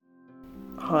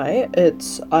Hi,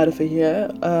 it's Idafa here.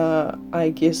 I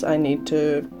guess I need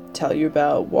to tell you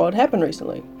about what happened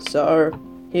recently. So,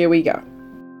 here we go.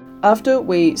 After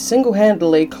we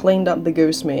single-handedly cleaned up the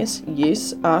goose mess,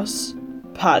 yes, us,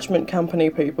 Parchment Company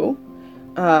people,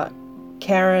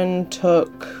 Karen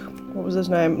took, what was his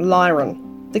name?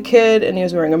 Lyron. The kid, and he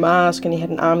was wearing a mask, and he had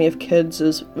an army of kids.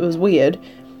 It was weird.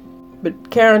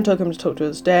 But Karen took him to talk to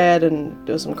his dad, and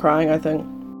there was some crying, I think.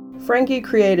 Frankie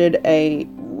created a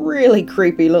really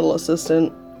creepy little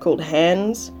assistant called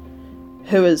Hans,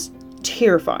 who is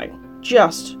terrifying.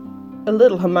 Just a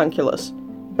little homunculus.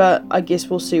 But I guess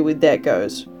we'll see where that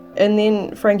goes. And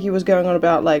then Frankie was going on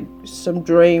about, like, some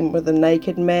dream with a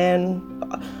naked man.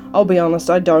 I'll be honest,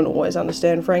 I don't always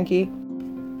understand Frankie.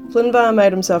 Flinvar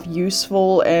made himself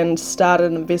useful and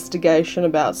started an investigation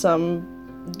about some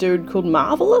dude called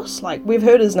Marvelous. Like, we've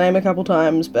heard his name a couple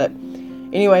times, but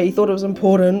anyway, he thought it was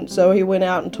important, so he went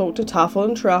out and talked to Tuffle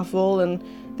and Truffle and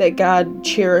that guard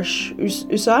Cherish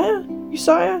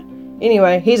Usiah?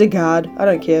 Anyway, he's a guard, I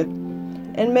don't care.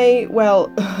 And me, well,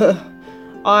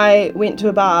 I went to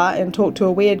a bar and talked to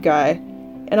a weird guy,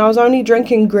 and I was only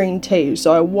drinking green tea,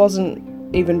 so I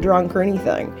wasn't even drunk or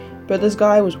anything. But this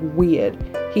guy was weird.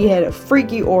 He had a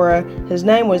freaky aura, his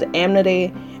name was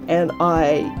Amity, and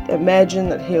I imagine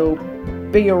that he'll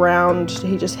be around.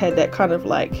 He just had that kind of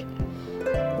like,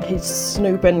 he's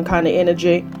snooping kind of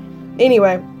energy.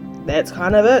 Anyway, that's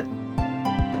kind of it.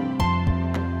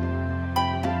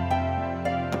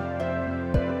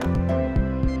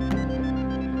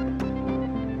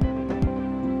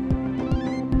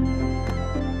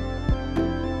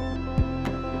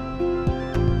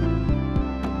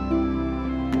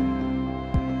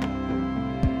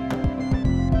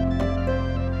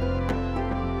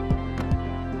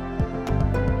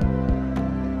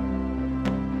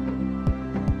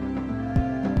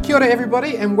 Kia ora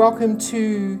everybody, and welcome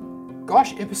to,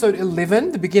 episode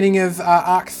 11, the beginning of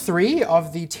Arc 3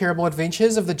 of the Terrible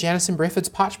Adventures of the Janison Breford's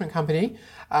Parchment Company.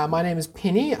 My name is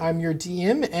Penny, I'm your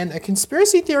DM, and a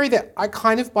conspiracy theory that I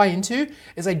kind of buy into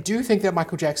is I do think that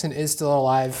Michael Jackson is still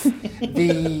alive.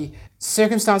 The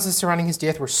circumstances surrounding his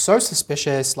death were so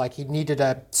suspicious, like he needed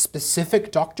a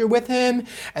specific doctor with him,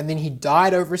 and then he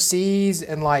died overseas,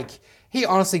 and like, he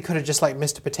honestly could have just like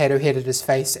Mr. Potato Headed his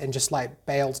face and just like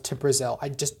bailed to Brazil.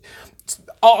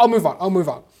 I'll move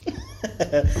on.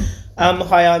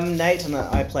 Hi, I'm Nate and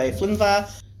I play Flinvar.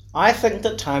 I think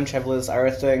that time travelers are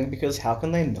a thing because how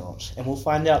can they not? And we'll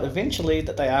find out eventually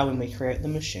that they are when we create the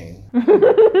machine.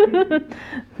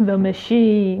 The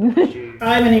machine.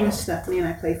 Hi, my name is Stephanie and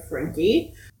I play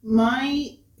Frankie.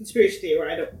 My conspiracy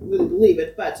theory, I don't really believe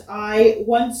it, but I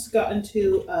once got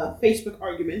into a Facebook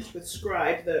argument with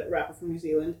Scribe, the rapper from New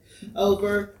Zealand,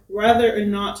 over whether or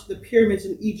not the pyramids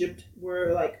in Egypt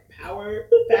were like power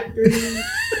factory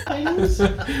things.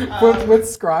 With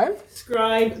Scribe?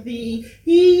 Scribe,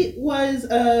 he was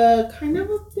kind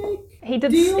of a big He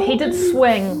did deal.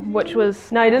 swing, which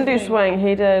was... No, he didn't do swing,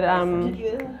 he did,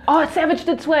 Oh, Savage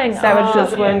did swing! Savage did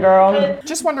swing, girl.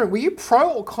 Just wondering, were you pro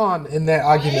or con in that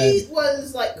argument? I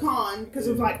was like con because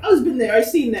I was like, I was been there, I've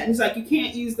seen that, and he's like, you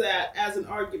can't use that as an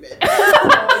argument.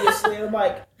 Obviously, I'm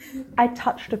like, I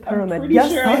touched a pyramid. I'm pretty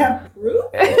Yes, sure huh? I have proof.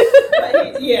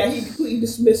 But he completely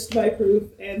dismissed my proof,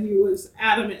 and he was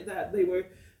adamant that they were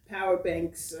power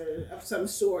banks or of some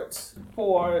sort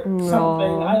for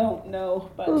something. I don't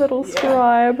know. But Little yeah.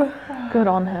 Scribe. Good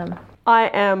on him. I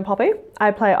am Poppy.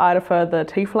 I play Idafa the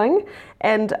Tiefling,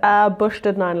 and Bush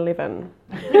did 9/11.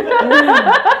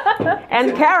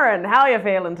 And Karen, how are you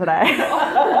feeling today?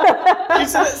 You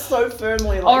said it so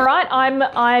firmly. Like, All right,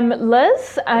 I'm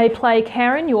Liz. I play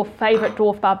Karen, your favourite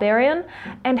dwarf barbarian.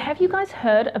 And have you guys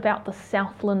heard about the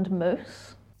Southland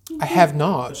Moose? I have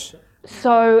not.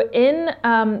 So in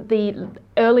the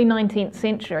early 19th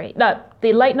century,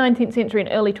 the late 19th century and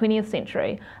early 20th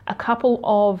century, a couple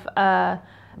of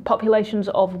populations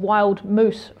of wild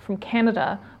moose from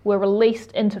Canada were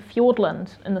released into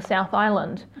Fiordland in the South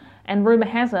Island, and rumour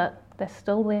has it they're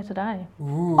still there today.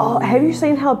 Oh, have you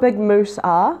seen how big moose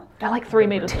are? They're like 3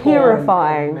 meters tall.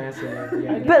 Terrifying.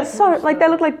 But so, like, they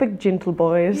look like big gentle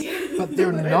boys. But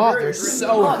they're not, they're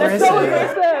so aggressive.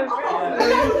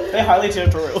 they're highly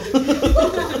territorial.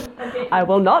 I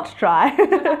will not try.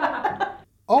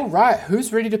 All right,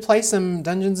 who's ready to play some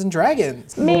Dungeons and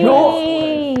Dragons? Me.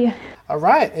 All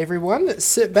right, everyone,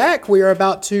 sit back. We are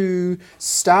about to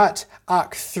start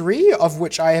Arc 3, of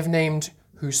which I have named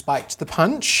Who Spiked the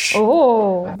Punch?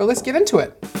 Oh. But let's get into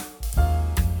it.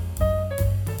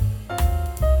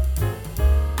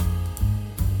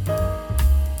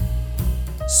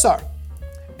 So,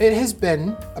 it has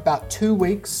been about 2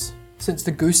 weeks since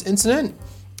the goose incident,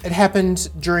 It happened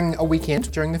during a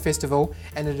weekend, during the festival,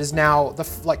 and it is now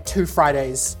 2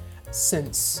 Fridays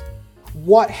since.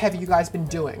 What have you guys been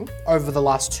doing over the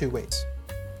last 2 weeks?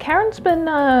 Karen's been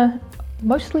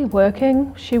mostly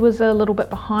working. She was a little bit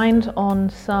behind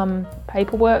on some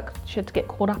paperwork she had to get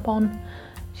caught up on.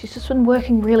 She's just been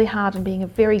working really hard and being a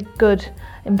very good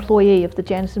employee of the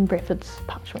Janison Breford's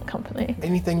Parchment Company.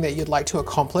 Anything that you'd like to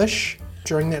accomplish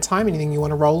during that time? Anything you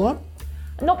want to roll on?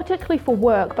 Not particularly for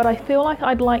work, but I feel like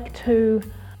I'd like to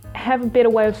have a better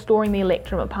way of storing the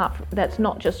Electrum apart from that's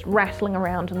not just rattling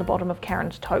around in the bottom of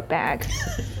Karen's tote bag.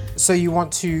 So you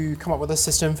want to come up with a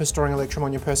system for storing Electrum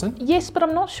on your person? Yes, but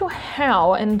I'm not sure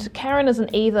how, and Karen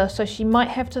isn't either, so she might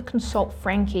have to consult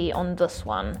Frankie on this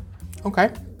one. Okay.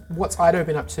 What's Ido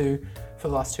been up to for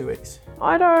the last 2 weeks?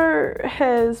 Ido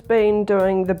has been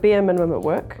doing the bare minimum at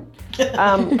work,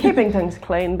 keeping things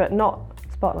clean but not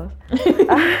spotless.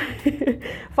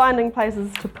 Finding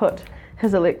places to put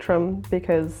his Electrum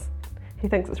because he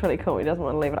thinks it's really cool. He doesn't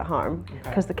want to leave it at home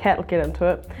because the cat will get into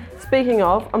it. Speaking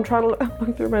of, I'm trying to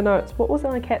look through my notes. What was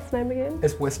my cat's name again?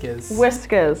 It's Whiskers.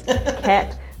 Whiskers.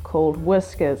 Cat called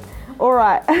Whiskers. All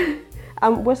right.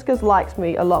 Whiskers likes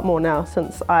me a lot more now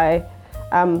since I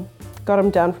got him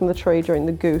down from the tree during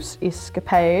the goose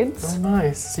escapades. Oh,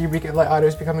 nice. So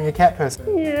Ido's becoming a cat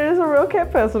person. Yeah, he's a real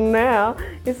cat person now.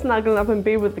 He's snuggling up in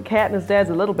bed with the cat and his dad's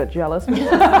a little bit jealous.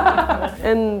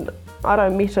 And I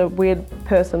don't meet a weird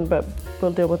person, but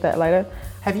we'll deal with that later.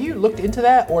 Have you looked into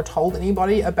that or told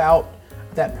anybody about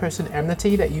that person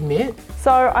Amity that you met?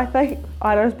 So I think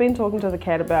Ido's been talking to the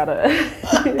cat about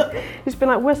it. He's been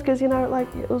like, Whiskers, it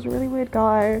was a really weird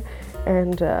guy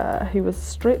and he was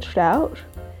stretched out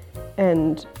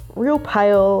and real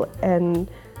pale, and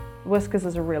Whiskers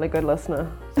is a really good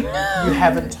listener. You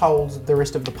haven't told the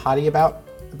rest of the party about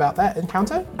that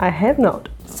encounter? I have not.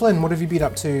 Flynn, what have you been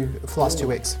up to for the last 2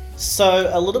 weeks?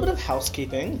 So, a little bit of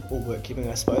housekeeping, or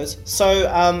workkeeping I suppose.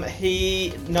 So,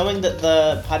 he, knowing that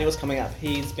the party was coming up,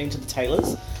 he's been to the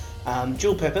tailor's.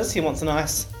 Dual purpose, he wants a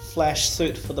nice flash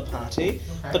suit for the party,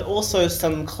 but also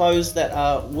some clothes that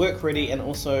are work ready and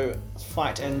also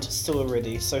fight and sewer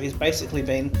ready. So he's basically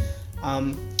been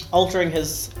altering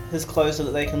his clothes so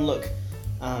that they can look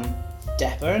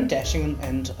dapper and dashing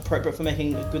and appropriate for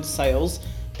making good sales,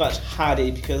 but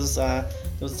hardy because there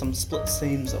was some split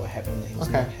seams that were happening that he was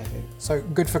not happy. So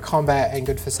good for combat and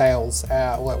good for sales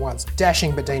all at once.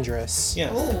 Dashing but dangerous.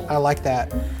 Yeah. I like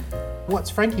that.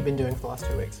 What's Frankie been doing for the last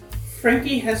 2 weeks?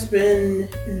 Frankie has been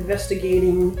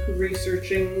investigating,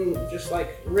 researching, just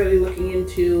really looking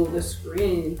into this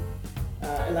green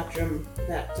Electrum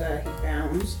that he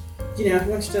found. He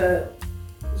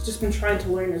he's just been trying to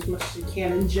learn as much as he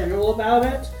can in general about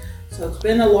it. So it's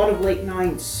been a lot of late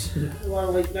nights,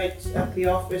 at the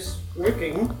office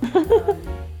working.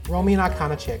 Roll me an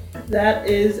Arcana check. That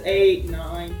is a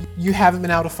 9. You haven't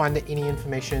been able to find any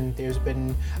information. There's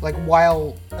been,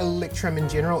 while Electrum in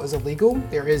general is illegal,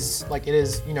 there is, it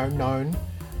is, known.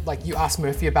 You asked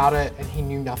Murphy about it and he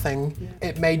knew nothing. Yeah.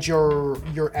 It made your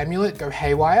amulet go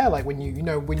haywire. When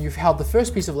when you've held the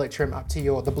first piece of Electrum up to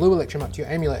the blue Electrum up to your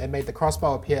amulet, it made the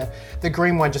crossbow appear. The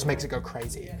green one just makes it go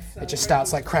crazy. Yes, it just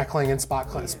starts crackling and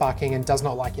sparking and does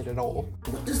not like it at all.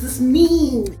 What does this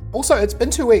mean? Also, it's been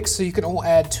 2 weeks, so you can all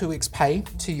add 2 weeks pay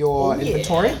to your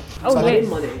inventory. Oh, yes.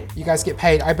 Money. You guys get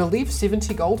paid, I believe,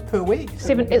 70 gold per week.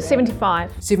 It's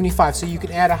 75. 75, so you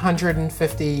can add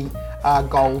 150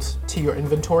 gold to your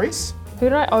inventories. Who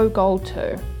did I owe gold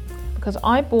to? Because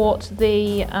I bought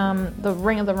the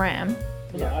Ring of the Ram,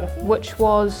 which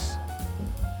was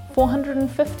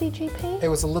 450 GP. It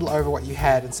was a little over what you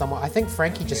had, and I think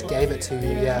Frankie just gave it to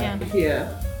you.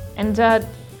 Yeah. And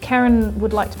Karen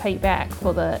would like to pay back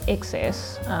for the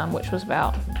excess, which was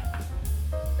about,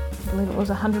 I believe it was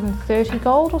 130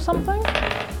 gold or something.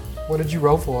 What did you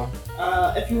roll for?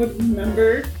 If you would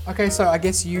remember. Okay, so I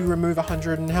guess you remove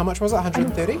 100 and how much was it?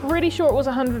 130? I'm pretty sure it was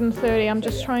 130. I'm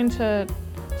just trying to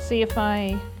see if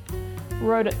I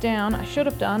wrote it down. I should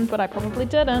have done, but I probably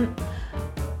didn't.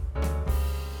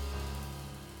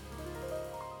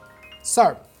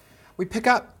 So, we pick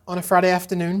up on a Friday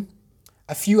afternoon,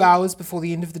 a few hours before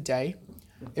the end of the day.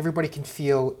 Everybody can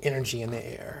feel energy in the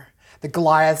air. The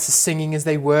Goliaths are singing as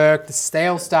they work, the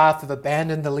stale staff have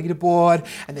abandoned the leaderboard,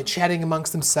 and they're chatting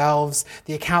amongst themselves.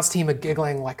 The accounts team are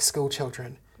giggling like school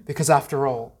children, because after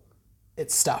all,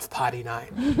 it's staff party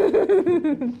night.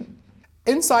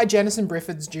 Inside Janison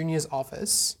Breford's Jr.'s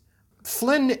office,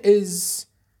 Flynn is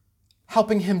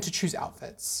helping him to choose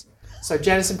outfits. So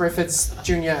Janison Breford's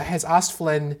Jr. has asked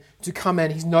Flynn to come in.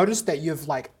 He's noticed that you've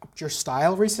upped your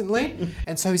style recently,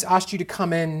 and so he's asked you to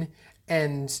come in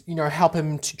and help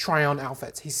him to try on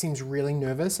outfits. He seems really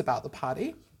nervous about the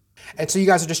party. And so you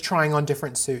guys are just trying on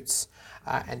different suits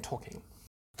and talking.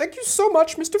 Thank you so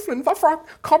much, Mr. Flinva, for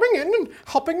coming in and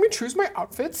helping me choose my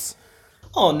outfits.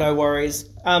 Oh, no worries.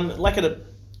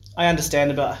 I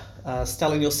understand about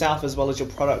selling yourself as well as your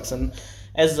products, and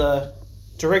as the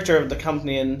director of the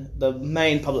company and the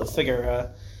main public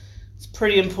figure, it's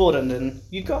pretty important, and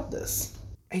you got this.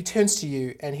 He turns to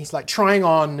you and he's like trying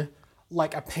on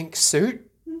like a pink suit,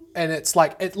 and it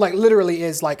literally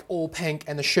is like all pink,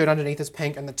 and the shirt underneath is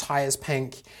pink and the tie is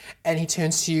pink, and he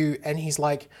turns to you and he's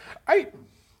like, I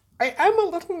am a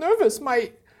little nervous.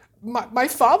 My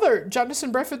father,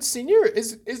 Janison Brefford Sr.,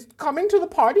 is coming to the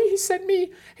party. He sent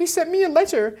me a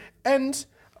letter, and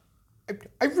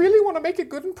I really want to make a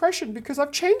good impression because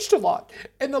I've changed a lot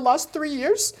in the last 3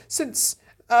 years since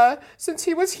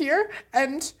he was here,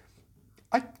 and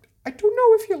I don't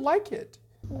know if you like it.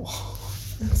 Oh,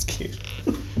 that's cute.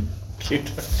 Cute.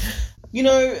 You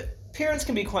know, parents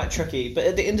can be quite tricky, but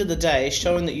at the end of the day,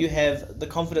 showing that you have the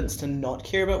confidence to not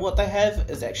care about what they have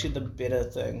is actually the better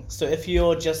thing. So if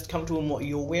you're just comfortable in what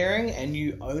you're wearing and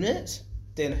you own it,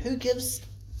 then who gives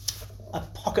a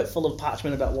pocket full of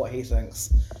parchment about what he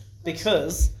thinks?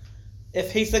 Because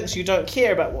if he thinks you don't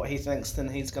care about what he thinks, then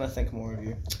he's going to think more of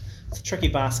you. It's a tricky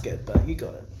basket, but you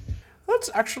got it. That's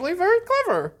actually very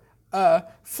clever.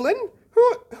 Flynn,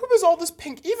 who is all this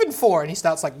pink even for? And he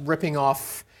starts like ripping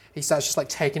off. He starts just like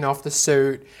taking off the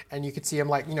suit, and you could see him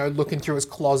like, you know, looking through his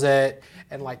closet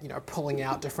and like, you know, pulling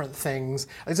out different things.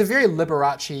 It's a very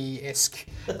Liberace-esque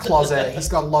closet. He's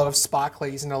got a lot of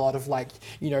sparklies and a lot of like,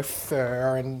 you know,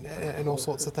 fur and all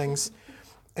sorts of things.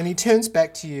 And he turns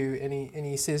back to you and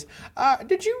he says,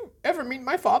 "Did you ever meet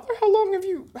my father? How long have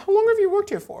you worked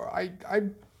here for?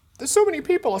 There's so many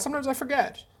people. Sometimes I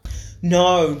forget."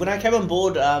 No, when I came on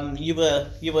board, you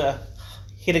were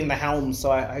heading the helm,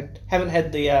 so I haven't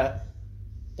had the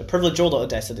privilege or the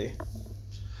audacity.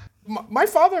 My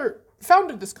father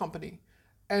founded this company,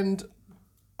 and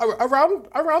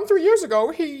around 3 years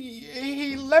ago,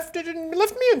 he left it and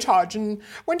left me in charge and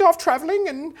went off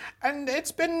traveling, and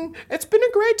it's been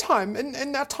a great time. And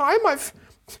in that time, I've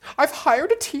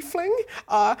hired a tiefling,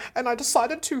 and I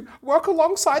decided to work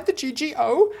alongside the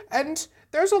GGO, and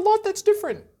there's a lot that's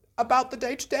different about the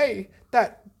day-to-day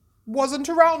that wasn't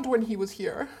around when he was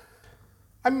here.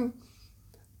 I'm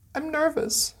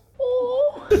nervous.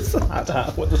 Oh, It's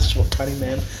hard with this short, tiny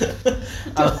man.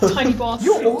 tiny boss.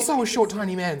 You're also a short,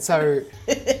 tiny man, so...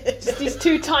 Just these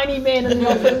two tiny men in the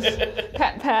office.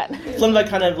 Pat, pat. Flimbo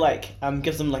kind of like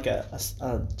gives him like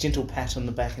a gentle pat on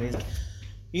the back, and he's like,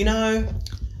 you know,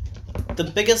 the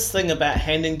biggest thing about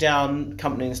handing down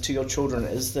companies to your children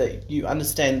is that you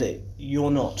understand that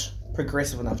you're not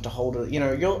progressive enough to hold it. You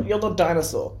know, you're the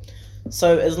dinosaur.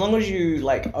 So as long as you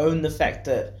like own the fact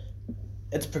that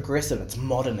it's progressive, it's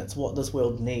modern, it's what this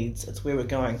world needs, it's where we're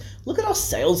going. Look at our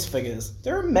sales figures.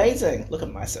 They're amazing. Look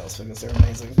at my sales figures. They're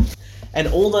amazing. And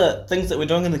all the things that we're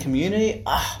doing in the community,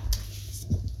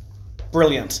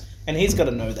 brilliant. And he's got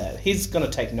to know that. He's going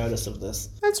to take notice of this.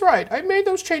 That's right. I made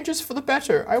those changes for the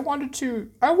better. I wanted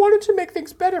to make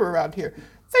things better around here.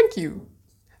 Thank you.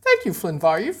 Thank you,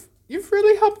 Flinvar. You've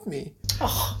really helped me.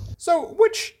 Oh. So,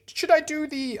 which should I do,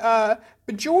 the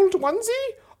bejeweled onesie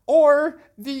or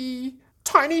the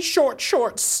tiny short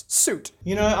shorts suit?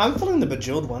 You know, I'm feeling the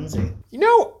bejeweled onesie. You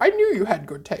know, I knew you had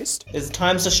good taste. There's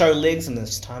times to show legs and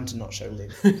there's time to not show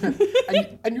legs.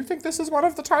 and you think this is one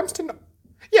of the times to...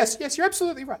 Yes, you're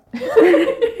absolutely right.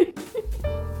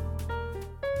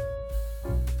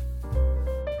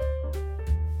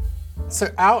 So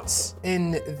out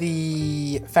in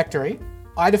the factory,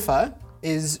 Idafa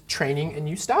is training a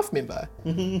new staff member.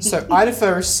 So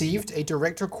Idafa received a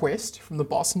direct request from the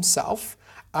boss himself,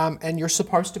 and you're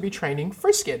supposed to be training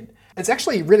Friskin. It's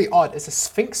actually really odd. It's a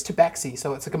Sphinx Tabaxi,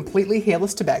 so it's a completely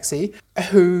hairless Tabaxi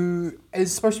who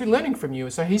is supposed to be learning from you.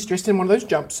 So he's dressed in one of those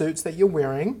jumpsuits that you're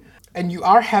wearing, and you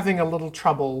are having a little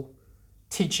trouble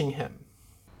teaching him.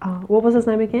 What was his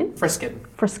name again? Friskin.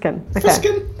 Friskin. Okay.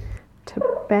 Friskin!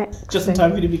 Tabaxi. Just in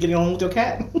time for you to be getting along with your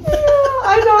cat.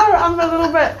 I know, I'm a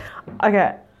little bit...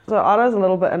 Okay, so Otto's a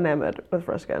little bit enamored with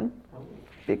Friskin.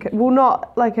 Because, well,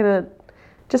 not like in a...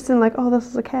 Just in like, oh, this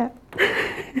is a cat.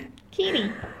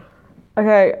 Kitty.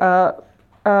 Okay,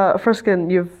 Friskin,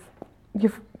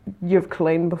 you've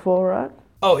cleaned before, right?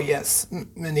 Oh yes,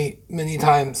 many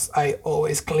times. I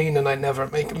always clean and I never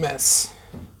make a mess.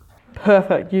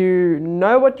 Perfect. You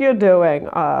know what you're doing.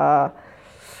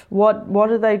 What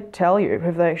did they tell you?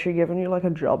 Have they actually given you like a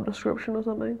job description or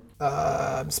something?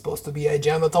 I'm supposed to be a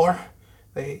janitor.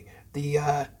 The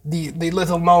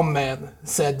little gnome man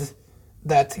said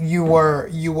that you were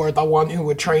the one who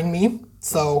would train me.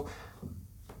 So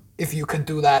if you could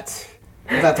do that,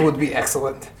 That would be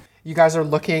excellent. You guys are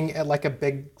looking at like a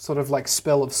big sort of like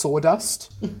spill of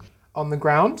sawdust on the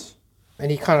ground, and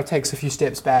he kind of takes a few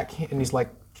steps back and he's like,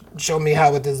 show me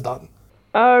how it is done.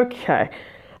 Okay.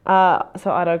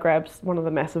 So Ido grabs one of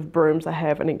the massive brooms I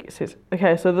have and he says,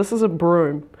 okay, so this is a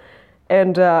broom.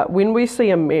 And when we see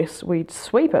a mess, we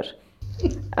sweep it.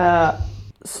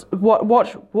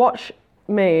 Watch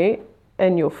me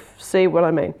and you'll see what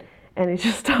I mean. And he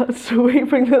just starts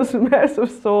sweeping this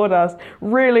massive sawdust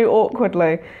really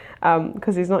awkwardly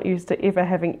because he's not used to ever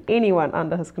having anyone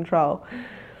under his control.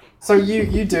 So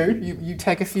you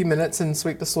take a few minutes and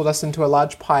sweep the sawdust into a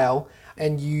large pile,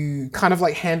 and you kind of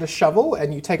like hand a shovel,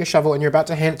 and you take a shovel and you're about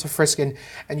to hand it to Friskin,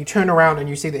 and you turn around and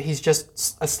you see that he's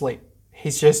just asleep.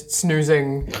 He's just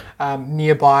snoozing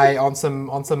nearby on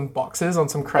some boxes, on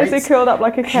some crates. Is he curled up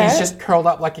like a cat? He's just curled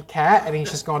up like a cat and he's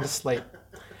just gone to sleep.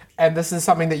 And this is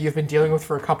something that you've been dealing with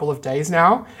for a couple of days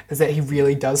now, is that he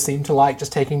really does seem to like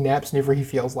just taking naps whenever he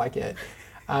feels like it.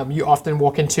 You often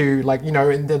walk into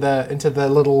into the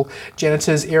little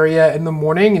janitor's area in the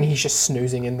morning and he's just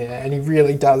snoozing in there, and he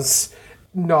really does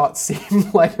not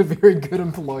seem like a very good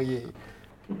employee.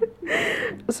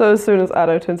 So as soon as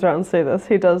Ido turns around and sees this,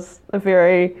 he does a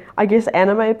very, I guess,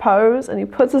 anime pose, and he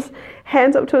puts his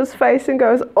hands up to his face and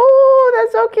goes, "Oh,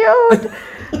 that's so cute."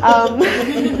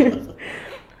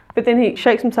 But then he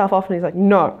shakes himself off and he's like,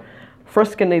 "No,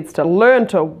 Friskin needs to learn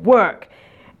to work."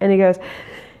 And he goes,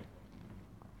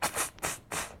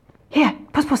 "Here,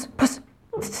 puss.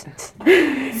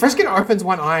 Friskin opens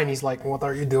one eye and he's like, "What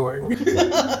are you doing?"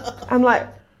 I'm like,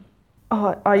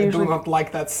 "Oh, I usually..." do not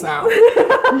like that sound.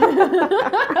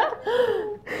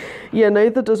 Yeah,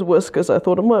 neither does Whiskers. I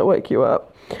thought it might wake you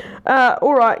up.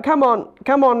 All right, come on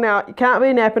now. You can't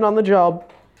be napping on the job.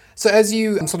 So as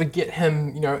you sort of get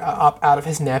him, up out of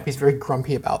his nap, he's very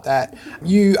grumpy about that.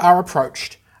 You are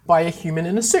approached by a human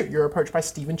in a suit. You're approached by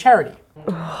Stephen Charity.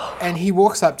 And he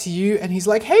walks up to you and he's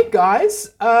like, "Hey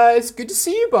guys, it's good to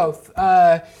see you both.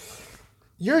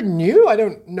 You're new? I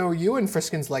don't know you." And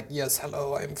Friskin's like, "Yes,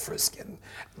 hello, I'm Friskin."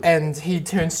 And he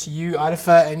turns to you,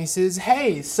 Idafa, and he says,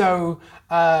 "Hey, so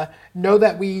know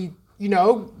that we,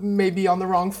 may be on the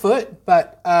wrong foot,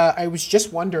 but I was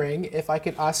just wondering if I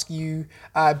could ask you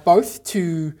both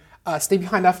to stay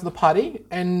behind after the party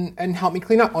and help me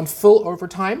clean up on full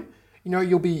overtime.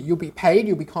 You'll be paid,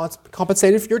 you'll be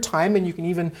compensated for your time, and you can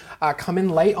even come in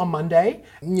late on Monday,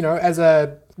 as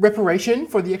a reparation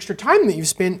for the extra time that you've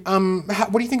spent.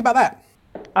 What do you think about that?"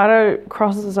 Ido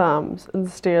crosses his arms and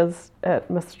stares at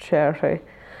Mr. Charity.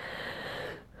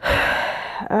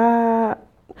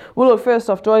 Well, look, first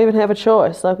off, do I even have a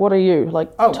choice? Like, what are you?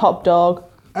 Like, top dog?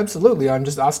 Absolutely, I'm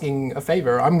just asking a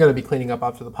favor. I'm going to be cleaning up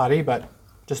after the party, but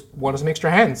just wanted some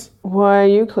extra hands. Why are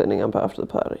you cleaning up after the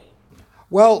party?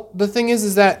 Well, the thing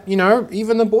is that,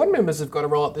 even the board members have got to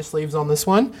roll up their sleeves on this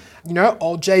one.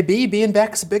 Old JB being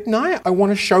back is a big night. I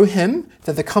want to show him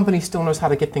that the company still knows how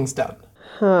to get things done.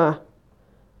 Huh.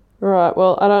 Right,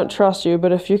 well, I don't trust you,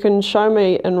 but if you can show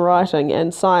me in writing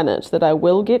and sign it that I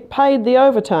will get paid the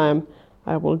overtime,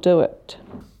 I will do it.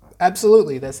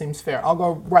 Absolutely, that seems fair. I'll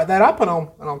go write that up and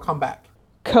I'll come back.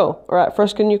 Cool. All right,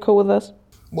 Friskin, you cool with this?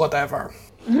 Whatever.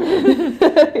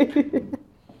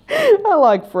 I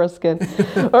like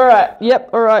Friskin. All right,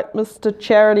 yep, all right, Mr.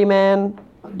 Charity Man,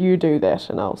 you do that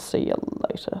and I'll see you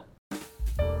later.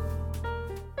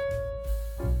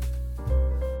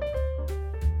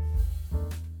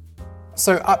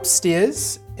 So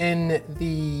upstairs in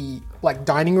the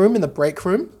dining room, in the break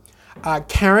room,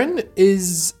 Karen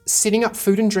is setting up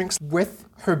food and drinks with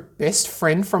her best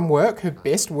friend from work, her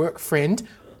best work friend,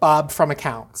 Barb from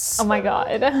accounts. Oh my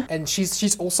god. And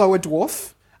she's also a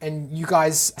dwarf, and you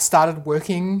guys started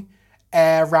working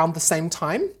around the same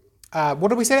time. What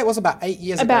did we say? It was about 8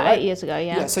 years ago, About right? 8 years ago,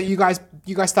 yeah. Yeah, so you guys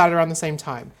started around the same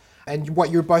time. And what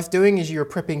you're both doing is you're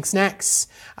prepping snacks.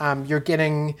 You're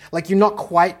getting, you're not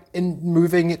quite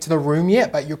moving it to the room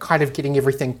yet, but you're kind of getting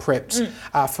everything prepped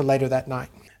for later that night.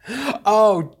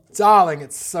 Oh, darling,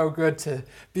 it's so good to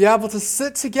be able to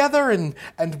sit together and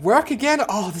work again.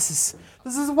 Oh, this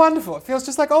is wonderful. It feels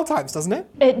just like old times, doesn't it?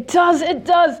 It does.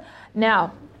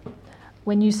 Now,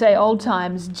 when you say old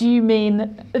times, do you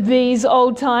mean these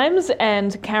old times?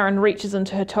 And Karen reaches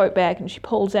into her tote bag and she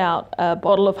pulls out a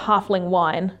bottle of halfling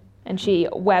wine and she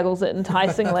waggles it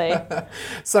enticingly.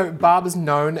 So Barb is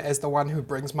known as the one who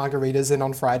brings margaritas in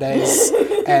on Fridays.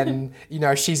 And,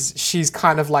 she's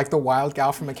kind of like the wild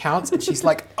gal from accounts. And she's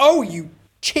like, "Oh, you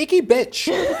cheeky bitch.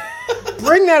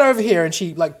 Bring that over here." And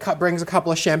she brings a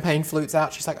couple of champagne flutes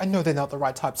out. She's like, "I know they're not the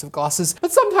right types of glasses,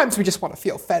 but sometimes we just want to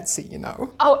feel fancy,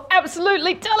 Oh,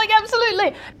 absolutely, darling,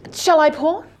 absolutely. Shall I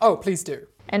pour? Oh, please do.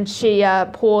 and she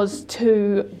pours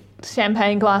 2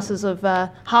 champagne glasses of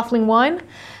halfling wine,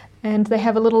 and they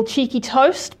have a little cheeky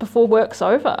toast before work's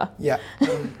over. Yeah.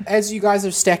 As you guys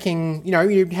are stacking,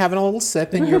 you're having a little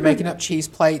sip and you're making up cheese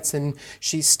plates and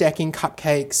she's stacking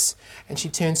cupcakes, and she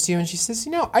turns to you and she says,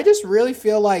 I just really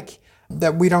feel like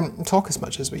that we don't talk as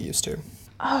much as we used to.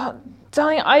 Oh,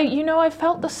 darling, I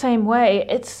felt the same way.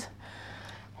 It's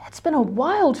been a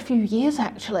wild few years,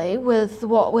 actually, with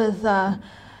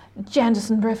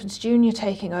Janderson Breffords Jr.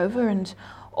 taking over and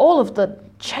all of the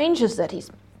changes that he's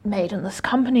made in this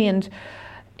company, and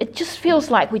it just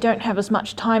feels like we don't have as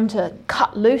much time to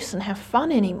cut loose and have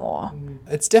fun anymore.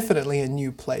 It's definitely a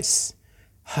new place.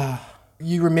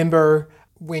 You remember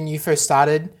when you first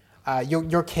started,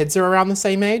 your kids are around the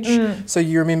same age, so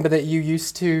you remember that you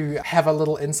used to have a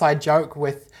little inside joke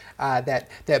with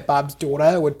that Bub's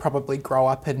daughter would probably grow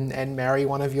up and marry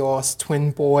one of your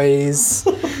twin boys,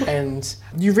 and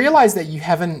you realize that you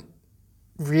haven't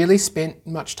really spent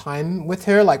much time with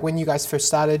her. Like when you guys first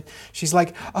started, she's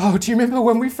like, oh, do you remember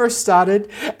when we first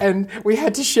started and we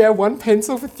had to share one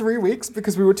pencil for 3 weeks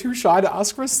because we were too shy to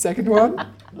ask for a second one?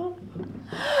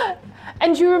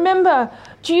 And do you remember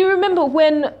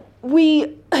when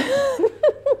we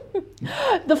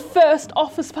the first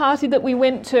office party that we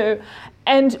went to,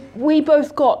 and we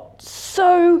both got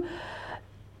so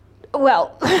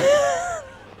well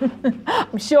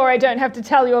I'm sure I don't have to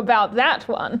tell you about that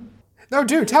one. No,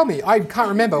 do tell me. I can't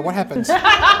remember what happened.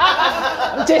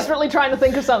 I'm desperately trying to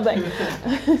think of something.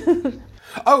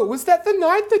 Oh, was that the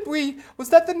night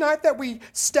that we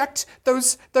stacked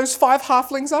those 5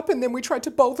 halflings up and then we tried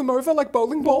to bowl them over like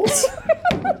bowling balls?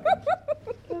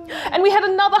 And we had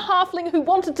another halfling who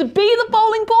wanted to be the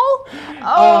bowling ball.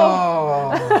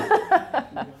 Oh.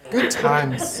 Good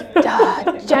times.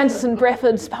 Janderson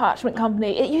Breffords Parchment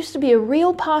Company. It used to be a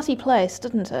real party place,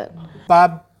 didn't it?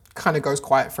 Barb kind of goes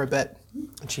quiet for a bit.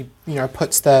 And she,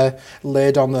 puts the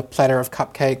lid on the platter of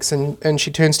cupcakes and she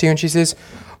turns to you and she says,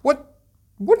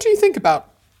 What do you think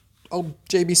about old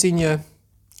JB Senior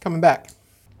coming back?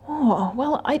 Oh,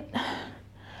 well,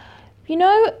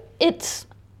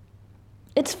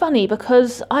 it's funny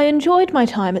because I enjoyed my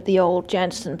time at the old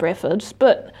Janderson Breffords,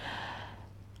 but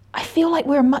I feel like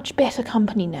we're a much better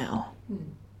company now.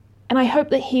 And I hope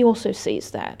that he also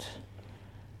sees that.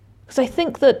 Because I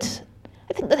think that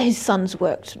his son's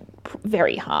worked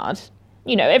very hard.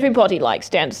 Everybody likes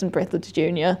Janderson Breffords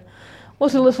Jr.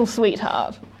 What a little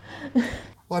sweetheart.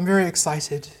 Well, I'm very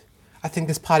excited. I think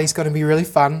this party's going to be really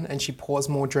fun. And she pours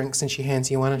more drinks and she hands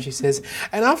you one and she says,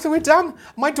 and after we're done,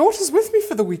 my daughter's with me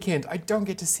for the weekend. I don't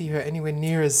get to see her anywhere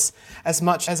near as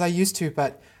much as I used to,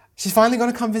 but she's finally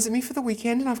going to come visit me for the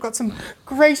weekend and I've got some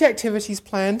great activities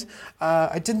planned.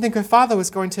 I didn't think her father was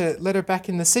going to let her back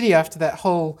in the city after that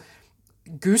whole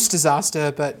goose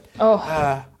disaster, but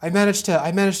I managed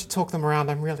to talk them around.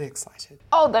 I'm really excited.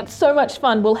 Oh, that's so much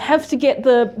fun. We'll have to get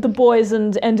the boys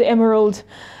and Emerald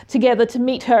together to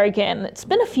meet her again. It's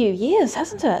been a few years,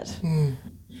 hasn't it? It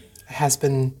has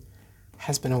been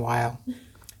a while.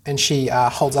 And she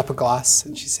holds up a glass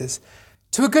and she says,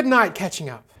 to a good night catching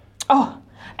up. Oh,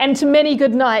 and to many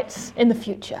good nights in the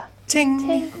future.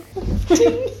 Ting!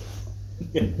 Ting.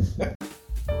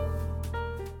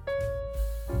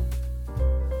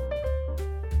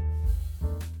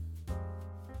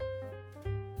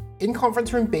 In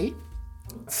conference room B,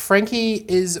 Frankie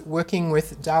is working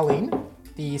with Darlene,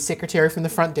 the secretary from the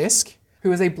front desk,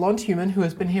 who is a blonde human who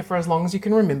has been here for as long as you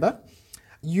can remember.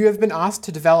 You have been asked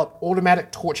to develop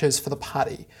automatic torches for the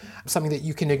party, something that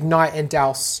you can ignite and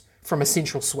douse from a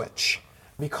central switch,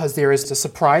 because there is a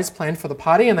surprise planned for the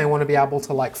party and they want to be able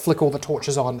to flick all the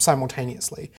torches on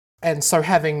simultaneously. And so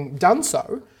having done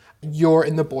so, you're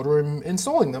in the boardroom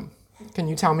installing them. Can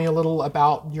you tell me a little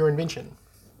about your invention?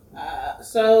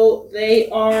 So they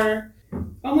are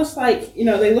almost like,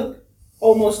 they look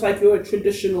almost like your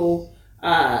traditional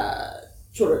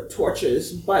sort of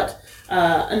torches, but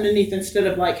underneath, instead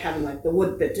of having the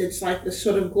wood bit, it's like this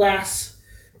sort of glass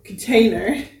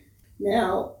container.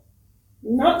 Now,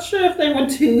 not sure if they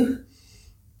want to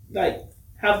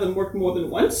have them work more than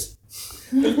once.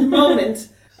 At the moment,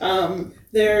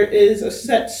 there is a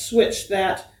set switch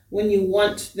that when you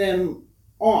want them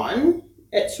on,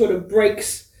 it sort of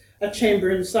breaks a chamber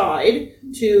inside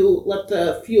to let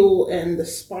the fuel and the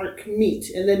spark meet.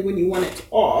 And then when you want it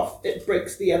off, it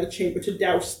breaks the other chamber to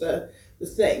douse the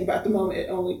thing. But at the moment,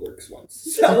 it only works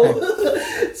once.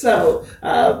 So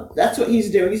that's what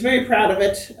he's doing. He's very proud of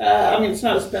it. It's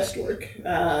not his best work.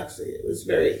 It was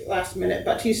very last minute,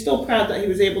 but he's still proud that he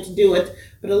was able to do it,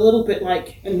 but a little bit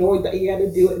annoyed that he had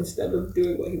to do it instead of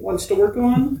doing what he wants to work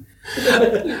on.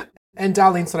 And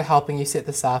Darlene's sort of helping you set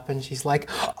this up, and she's like,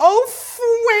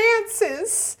 "Oh,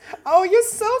 Francis! Oh, you're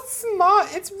so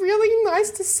smart. It's really nice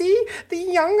to see the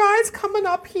young guys coming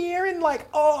up here and like,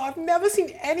 oh, I've never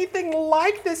seen anything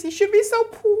like this. You should be so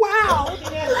proud."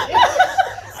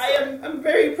 I'm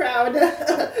very proud,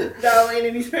 Darlene,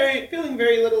 and he's feeling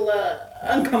very little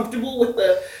uncomfortable with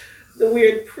the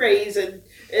weird praise, and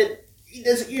he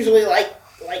doesn't usually like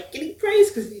getting praise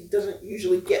because he doesn't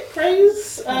usually get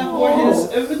praise for his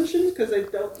inventions because they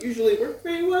don't usually work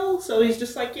very well. So he's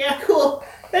just like, yeah, cool.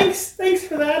 Thanks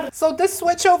for that. So this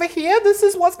switch over here, this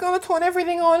is what's going to turn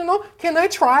everything on and on. Can I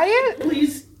try it?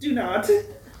 Please do not.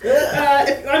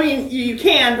 You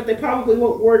can, but they probably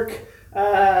won't work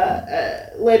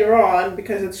later on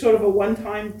because it's sort of a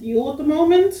one-time deal at the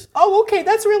moment. Oh, okay.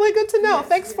 That's really good to know. Yes,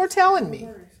 thanks for telling me.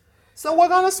 So we're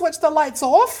going to switch the lights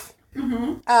off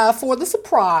for the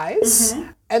surprise.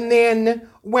 And then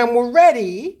when we're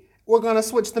ready, we're going to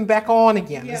switch them back on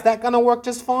again. Yeah. Is that going to work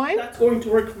just fine? That's going to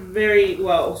work very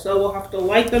well. So we'll have to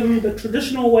light them the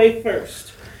traditional way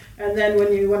first. And then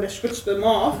when you want to switch them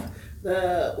off,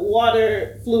 the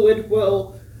water fluid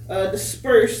will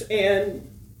disperse and,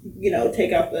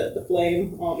 take out the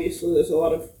flame. Obviously, there's a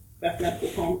lot of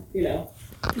mathematical,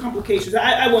 complications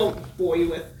I won't bore you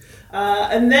with.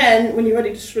 And then when you're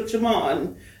ready to switch them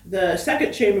on, the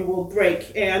second chamber will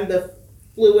break and the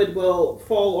fluid will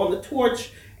fall on the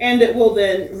torch, and it will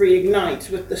then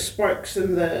reignite with the sparks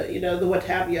and the what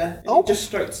have you. It just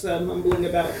starts mumbling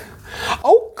about.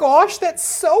 Oh gosh, that's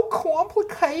so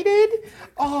complicated.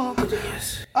 Oh,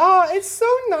 it's so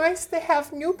nice to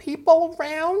have new people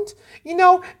around.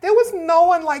 There was no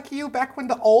one like you back when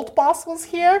the old boss was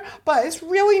here, but it's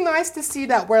really nice to see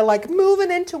that we're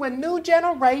moving into a new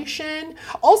generation.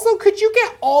 Also, could you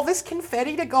get all this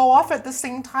confetti to go off at the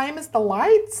same time as the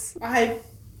lights? I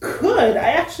could. I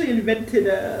actually invented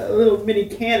a little mini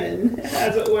cannon,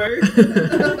 as it were,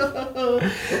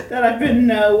 that I've been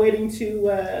waiting to,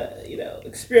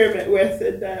 experiment with.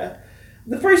 And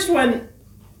the first one,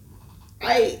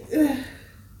 I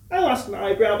lost an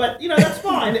eyebrow, but, that's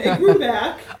fine. It grew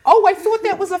back. Oh, I thought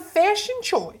that was a fashion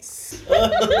choice.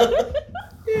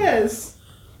 Yes.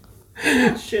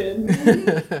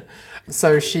 Fashion.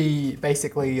 So she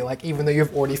basically, even though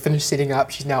you've already finished setting up,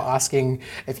 she's now asking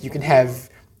if you can have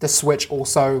the switch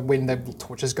also, when the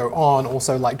torches go on,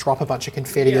 also drop a bunch of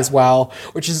confetti as well,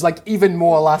 which is even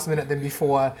more last minute than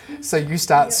before. So you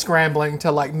start scrambling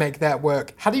to make that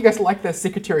work. How do you guys like the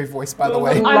secretary voice, by the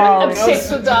way? I'm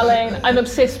obsessed with Darlene. I'm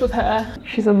obsessed with her.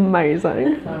 She's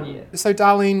amazing. So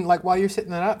Darlene, while you're setting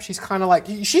that up, she's kind of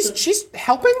she's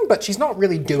helping, but she's not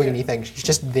really doing anything. She's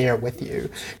just there with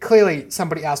you. Clearly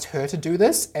somebody asked her to do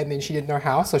this and then she didn't know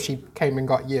how, so she came and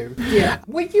got you. Yeah.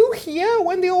 Were you here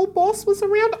when the old boss was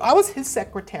around? I was his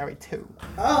secretary too.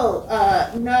 Oh,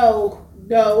 no.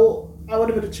 I would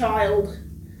have been a child.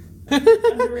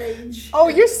 Underage. Oh,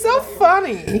 you're so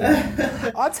funny.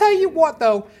 I'll tell you what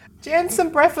though,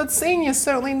 Jansen Brefford Sr.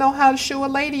 certainly know how to show a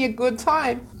lady a good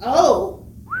time. Oh,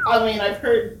 I've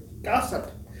heard gossip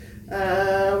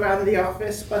around the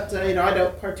office, but I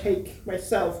don't partake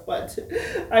myself. But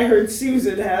I heard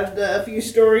Susan had a few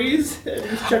stories, and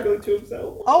he's chuckling to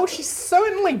himself. Oh, she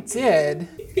certainly did.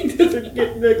 He doesn't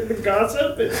get the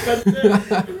gossip, but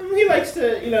he likes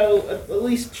to, at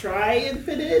least try and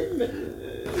fit in.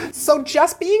 But, So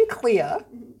just being clear,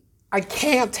 I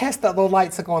can't test that the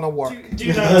lights are going to work. Do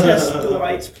not test the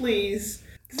lights, please.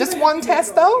 Just one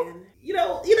test though? You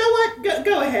know what?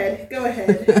 Go ahead.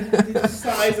 He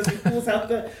sighs as he pulls out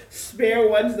the spare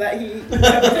ones that he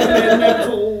kept in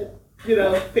mental,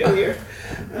 failure.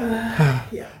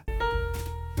 Yeah.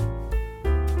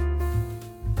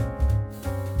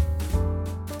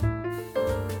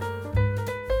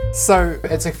 So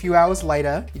it's a few hours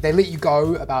later. They let you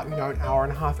go about, an hour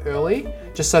and a half early,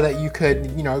 just so that you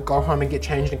could, go home and get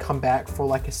changed and come back for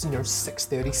a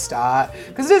 6:30 start.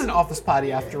 Because it is an office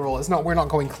party after all. We're not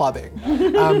going clubbing.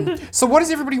 So what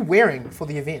is everybody wearing for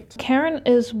the event? Karen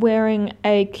is wearing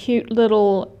a cute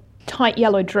little tight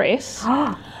yellow dress.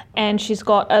 And she's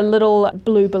got a little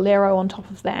blue bolero on top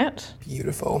of that.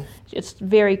 Beautiful. It's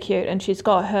very cute, and she's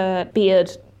got her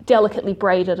beard delicately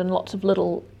braided in lots of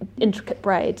little intricate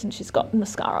braids, and she's got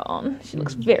mascara on. She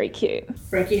looks very cute.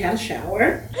 Frankie had a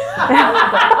shower.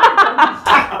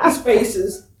 His face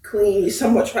is clean. He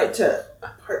somewhat tried to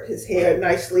part his hair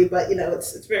nicely, but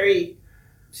it's very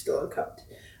still unkept.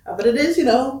 But it is,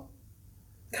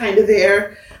 kind of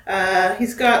there.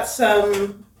 He's got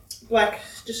some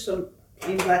some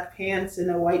plain black pants and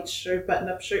a white shirt,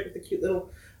 button-up shirt with a cute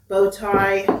little bow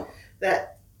tie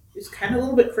that is kind of a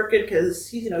little bit crooked because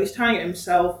he's tying it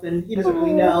himself and he doesn't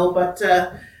really know, but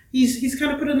he's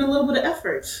kind of put in a little bit of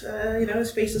effort.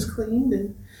 His face is cleaned,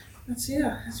 and that's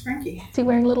Frankie. Is he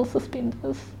wearing little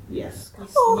suspenders? Yes, he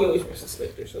always wears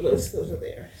suspenders, so those are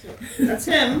there. So that's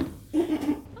him.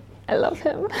 I love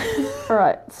him.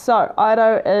 Alright, so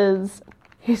Ido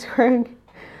he's wearing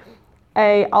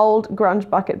a old grunge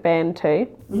bucket band tee.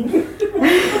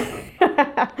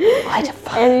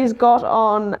 And he's got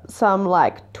on some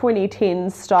like 2010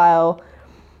 style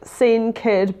Scene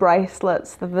Kid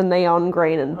bracelets, the neon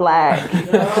green and black.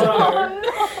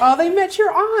 Oh, they met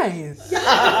your eyes.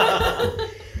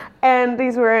 And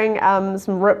he's wearing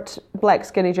some ripped black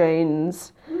skinny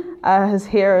jeans. His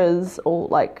hair is all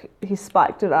like, he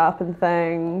spiked it up and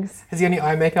things. Has he any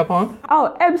eye makeup on?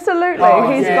 Oh, absolutely.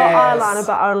 Oh, He's yes. got eyeliner,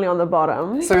 but only on the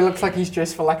bottom. So he looks like he's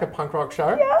dressed for like a punk rock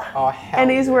show? Yeah. Oh, hell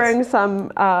And he's yes. wearing some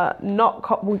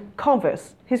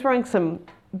Converse. He's wearing some,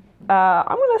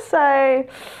 I'm going to say,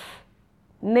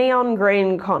 neon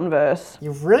green Converse.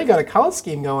 You've really got a colour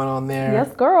scheme going on there.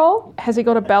 Yes, girl. Has he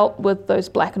got a belt with those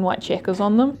black and white checkers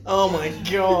on them? Oh my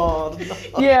god.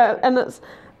 Yeah, and it's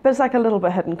like a little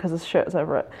bit hidden because his shirt's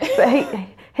over it. But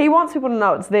he wants people to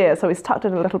know it's there, so he's tucked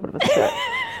in a little bit of his shirt.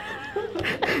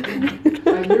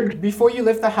 Before you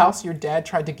left the house, your dad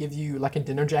tried to give you like a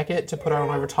dinner jacket to put on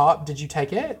over top. Did you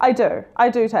take it? I do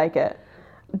take it.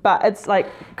 But it's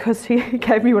like, because he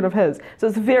gave me one of his, so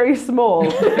it's very small,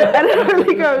 and it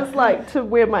only goes like to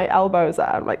where my elbows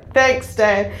are. I'm like, thanks,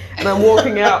 Dad, and I'm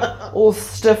walking out all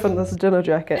stiff in this dinner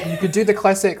jacket. You could do the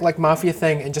classic like mafia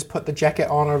thing and just put the jacket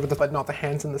on over but not the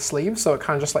hands and the sleeves, so it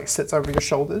kind of just like sits over your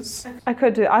shoulders. I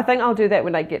think I'll do that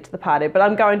when I get to the party, but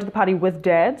I'm going to the party with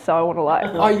Dad, so I want to like...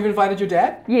 Oh, you've invited your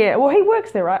dad? Yeah, well, he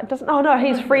works there, right? No,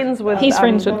 he's friends with...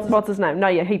 friends with- What's his name? No,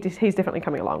 yeah, he's definitely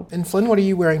coming along. And Flynn, what are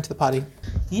you wearing to the party?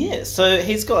 Yeah, so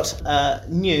he's got a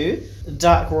new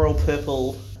dark royal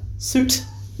purple suit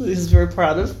that he's very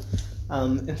proud of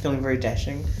and feeling very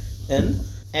dashing in.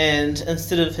 And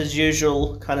instead of his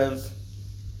usual kind of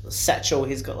satchel,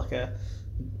 he's got like a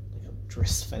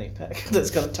dress fanny pack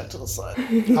that's kind of tucked to the side.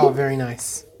 Oh, very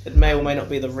nice. It may or may not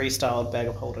be the restyled bag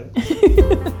of holding.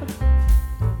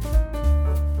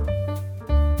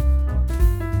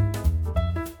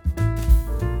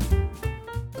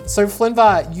 So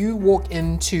Flynnvar, you walk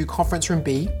into conference room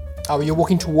B. You're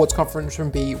walking towards conference room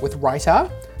B with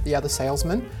Ryta, the other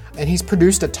salesman, and he's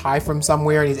produced a tie from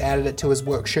somewhere and he's added it to his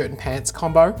work shirt and pants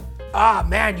combo. Ah,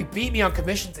 man, you beat me on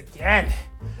commissions again.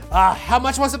 How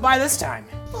much was it by this time?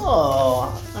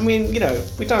 Oh, I mean, we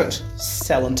don't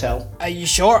sell and tell. Are you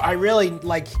sure? I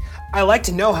like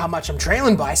to know how much I'm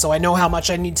trailing by so I know how much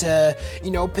I need to,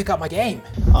 pick up my game.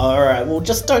 Alright, well,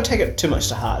 just don't take it too much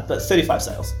to heart, but 35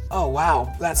 sales. Oh,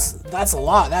 wow. That's a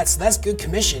lot. That's good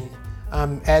commission.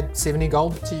 Add 70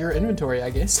 gold to your inventory,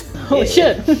 I guess. Holy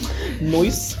shit.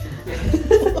 Nice.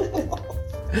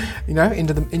 End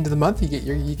of the month, you get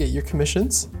your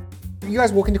commissions. You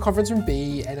guys walk into conference room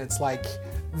B, and it's like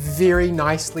very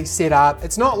nicely set up.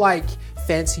 It's not like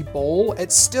fancy ball.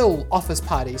 It's still office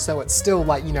party, so it's still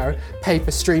like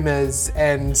paper streamers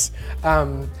and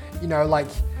like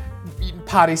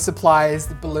party supplies,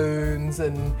 the balloons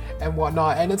and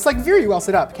whatnot. And it's like very well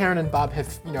set up. Karen and Barb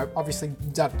have obviously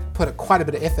put quite a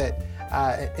bit of effort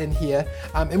in here.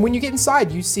 And when you get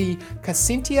inside, you see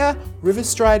Cassintia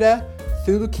Riverstrider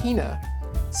Thulukina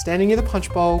standing near the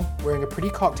punch bowl, wearing a pretty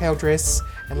cocktail dress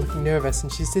and looking nervous. And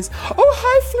she says, "Oh,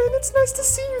 hi, Flynn. It's nice to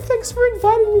see you. Thanks for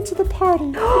inviting me to the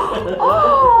party."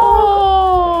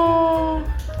 Oh.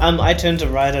 I turn to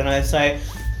Ryder and I say,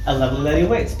 "A lovely lady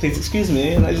waits. Please excuse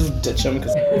me." And I just ditch him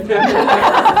because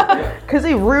Because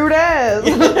he rude as.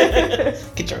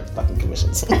 get your own fucking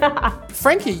commissions.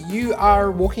 Frankie, you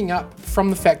are walking up from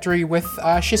the factory with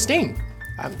Shastine.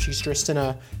 She's dressed in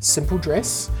a simple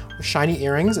dress with shiny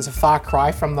earrings. It's a far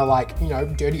cry from the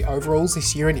dirty overalls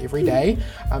this year and every day.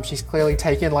 She's clearly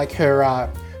taken her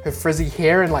frizzy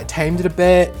hair and tamed it a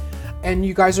bit. And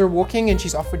you guys are walking and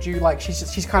she's offered you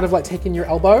she's kind of taken your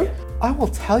elbow. I will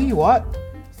tell you what,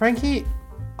 Frankie,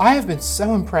 I have been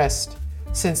so impressed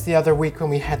since the other week when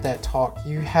we had that talk.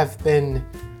 You have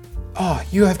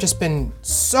just been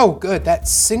so good. That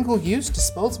single-use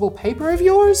disposable paper of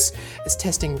yours is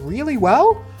testing really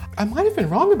well. I might have been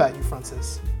wrong about you,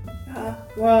 Francis.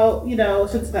 Well,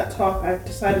 since that talk, I've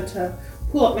decided to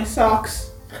pull up my socks.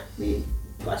 The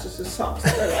glasses of socks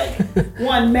are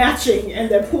one matching and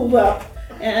they're pulled up.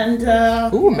 And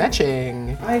Ooh,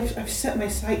 matching. I've set my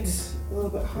sights a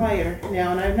little bit higher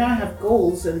now, and I now have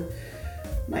goals. And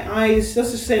my eyes,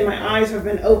 let's just say, my eyes have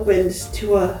been opened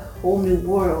to a whole new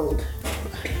world.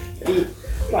 He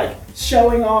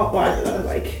showing off,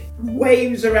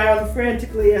 waves around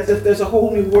frantically as if there's a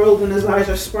whole new world, and his eyes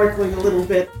are sparkling a little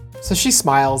bit. So she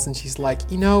smiles and she's like,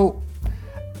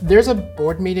 there's a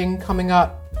board meeting coming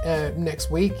up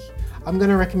next week. I'm going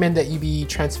to recommend that you be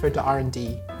transferred to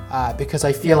R&D because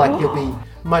I feel like you'll be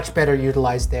much better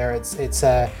utilized there. It's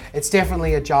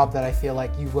definitely a job that I feel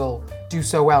like you will do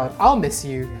so well, and I'll miss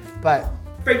you, but...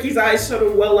 Frankie's eyes sort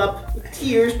of well up with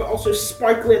tears, but also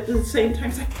sparkly at the same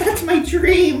time. It's like, that's my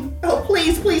dream. Oh,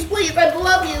 please, please, please, I'd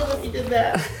love you if you did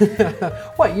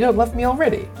that. What, you don't love me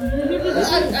already?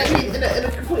 I mean, in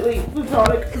a completely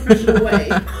platonic, professional way.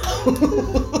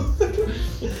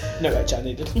 No H I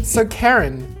needed. So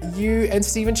Karen, you and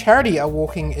Stephen Charity are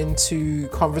walking into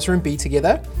conference room B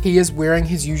together. He is wearing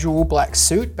his usual black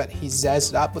suit, but he's zazzed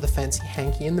it up with a fancy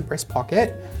hanky in the breast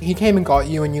pocket. He came and got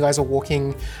you, and you guys are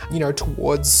walking,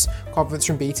 towards conference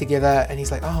room B together, and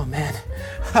he's like, oh man,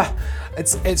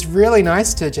 it's really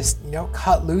nice to just,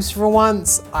 cut loose for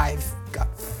once. I've got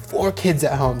 4 kids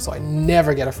at home, so I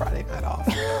never get a Friday night off.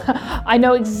 I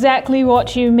know exactly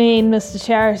what you mean, Mr.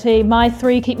 Charity. My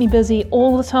 3 keep me busy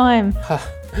all the time.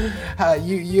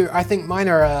 I think mine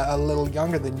are a little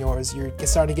younger than yours. You're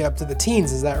starting to get up to the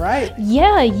teens, is that right?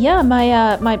 Yeah.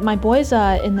 My boys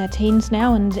are in their teens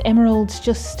now, and Emerald's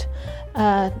just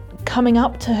coming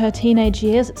up to her teenage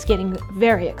years. It's getting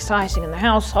very exciting in the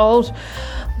household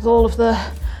with all of the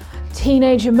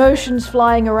teenage emotions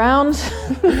flying around.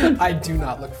 I do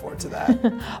not look forward to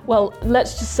that. Well,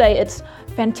 let's just say it's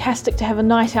fantastic to have a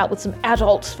night out with some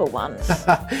adults for once.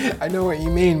 I know what you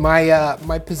mean.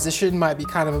 My position might be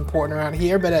kind of important around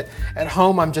here, but at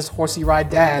home I'm just horsey ride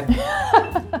dad.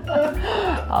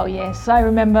 Oh yes, I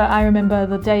remember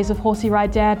the days of horsey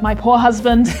ride dad. My poor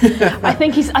husband. I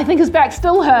think his back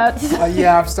still hurts.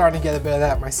 Yeah, I'm starting to get a bit of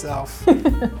that myself.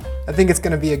 I think it's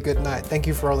going to be a good night. Thank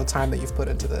you for all the time that you've put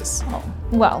into this. Oh,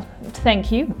 well,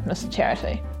 thank you, Mr.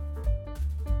 Charity.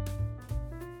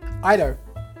 Ido,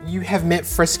 you have met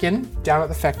Friskin down at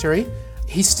the factory.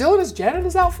 He's still in his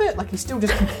janitor's outfit, like he's still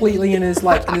just completely in his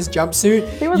jumpsuit.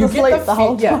 He was asleep the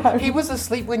whole time. Yeah, he was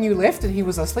asleep when you left and he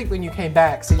was asleep when you came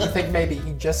back, so you think maybe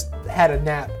he just had a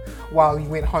nap while you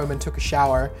went home and took a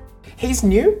shower. He's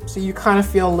new, so you kind of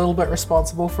feel a little bit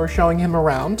responsible for showing him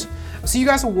around. So you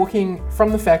guys are walking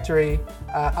from the factory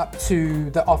up to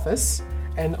the office,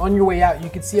 and on your way out you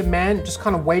can see a man just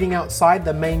kind of waiting outside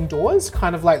the main doors,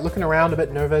 kind of like looking around a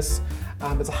bit nervous.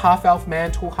 It's a half-elf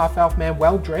man, tall half-elf man,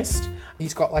 well-dressed.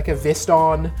 He's got like a vest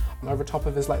on over top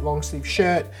of his like long sleeve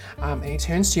shirt, and he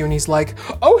turns to you and he's like,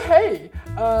 oh hey,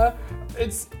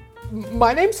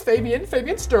 my name's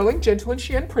Fabian Sterling, Gentle and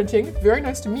Chien Printing. Very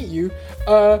nice to meet you.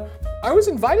 I was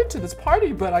invited to this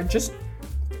party, but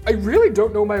I really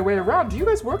don't know my way around. Do you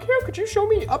guys work here? Could you show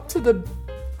me up to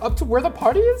where the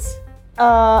party is?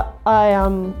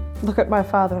 I look at my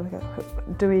father and I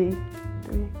go, do we?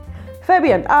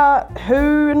 Fabian,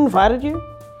 who invited you?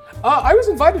 I was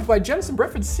invited by Jennison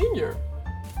Breford Sr.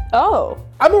 Oh.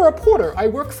 I'm a reporter. I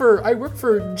work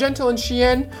for Gentle and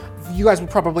Chien. You guys will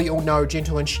probably all know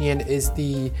Gentle and Chien is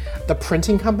the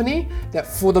printing company that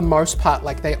for the most part,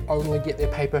 like they only get their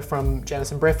paper from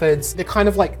Jennison Breford's. They're kind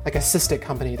of like a sister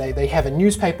company. They have a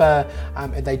newspaper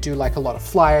and they do like a lot of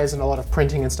flyers and a lot of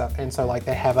printing and stuff. And so like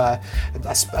they have a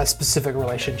specific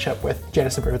relationship with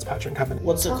Jennison Breford's parchment company.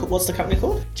 What's the company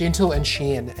called? Gentle and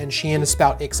Chien is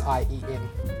spelled X-I-E-N.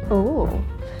 Oh.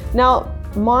 Now,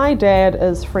 my dad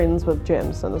is friends with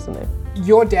Jennison, isn't he?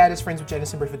 Your dad is friends with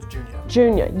Jennison Breford Jr.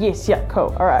 Junior, yes, yeah,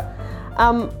 cool, all right.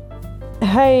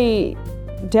 Hey,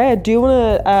 Dad, do you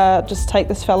want to just take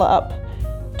this fella up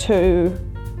to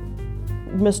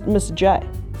Mr. J?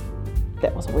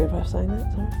 That was a weird way of saying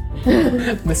that,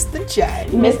 sorry. Mr. J.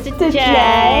 Mr.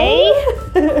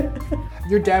 J.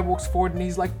 Your dad walks forward and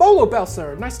he's like, Bolo Bell,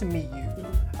 sir, nice to meet you.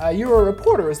 You're a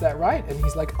reporter, is that right? And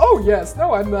he's like, oh yes,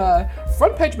 no, I'm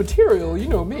front page material, you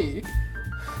know me.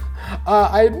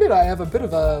 I admit I have a bit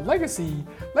of a legacy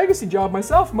job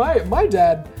myself. My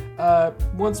dad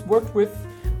once worked with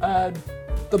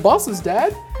the boss's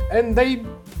dad, and they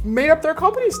made up their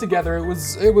companies together.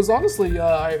 It was honestly,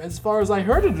 as far as I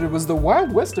heard it was the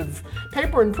Wild West of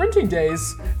paper and printing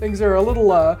days. Things are a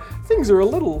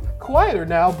little quieter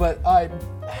now, but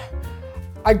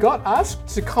I got asked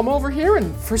to come over here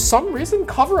and for some reason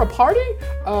cover a party.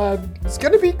 It's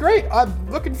gonna be great. I'm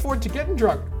looking forward to getting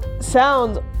drunk.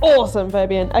 Sounds awesome,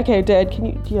 Fabian. Okay, Dad, do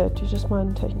you just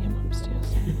mind taking him upstairs?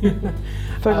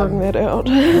 Figuring that out.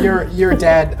 Your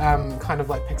dad kind of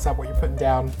like picks up what you're putting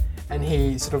down and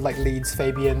he sort of like leads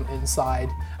Fabian inside.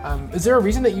 Is there a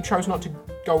reason that you chose not to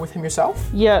go with him yourself?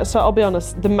 Yeah, so I'll be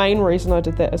honest, the main reason I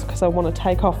did that is because I want to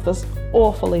take off this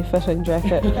awfully fitting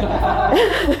jacket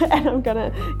and I'm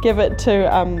gonna give it to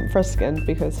Friskin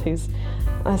because he's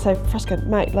I say, Friskin,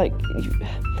 mate, like,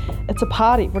 it's a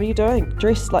party. What are you doing?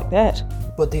 Dressed like that.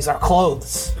 But these are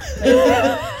clothes.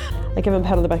 I give him a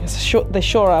pat on the back. I say, they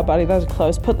sure are, buddy. Those are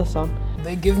clothes. Put this on.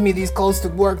 They give me these clothes to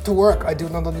work. I do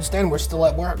not understand. We're still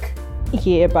at work.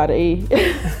 Yeah, buddy.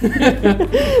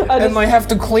 And I have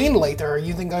to clean later.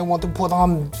 You think I want to put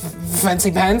on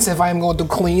fancy pants if I'm going to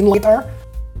clean later?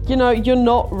 You know, you're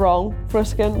not wrong,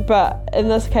 Friskin, but in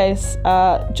this case,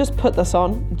 just put this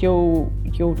on. You'll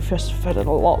just fit it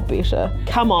a lot better.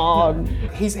 Come on.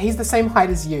 He's the same height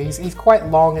as you. He's quite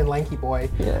long and lanky boy.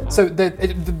 Yeah. So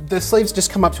the sleeves just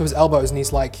come up to his elbows, and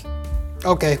he's like,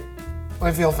 "Okay,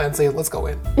 I feel fancy. Let's go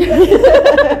in."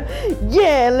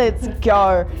 Yeah, let's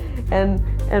go. And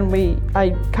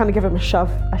I kind of give him a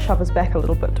shove. I shove his back a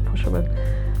little bit to push him in,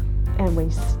 and we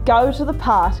go to the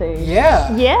party.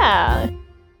 Yeah. Yeah.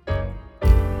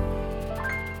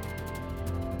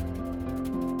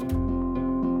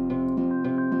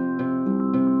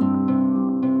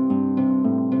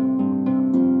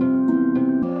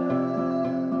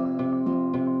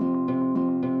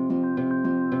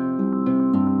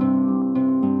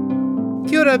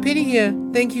 Kia ora, Penny here.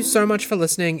 Thank you so much for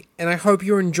listening, and I hope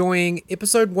you're enjoying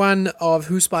episode 1 of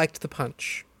Who Spiked the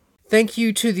Punch. Thank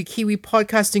you to the Kiwi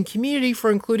podcasting community for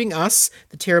including us,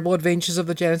 the Terrible Adventures of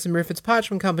the Janice and Murford's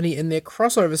Parchment Company, in their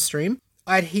crossover stream.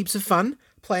 I had heaps of fun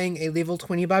playing a level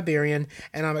 20 barbarian,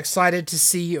 and I'm excited to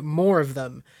see more of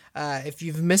them. If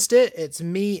you've missed it, it's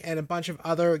me and a bunch of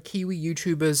other Kiwi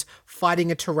YouTubers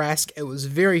fighting a Tarrasque. It was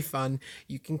very fun.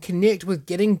 You can connect with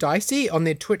Getting Dicey on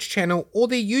their Twitch channel or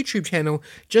their YouTube channel.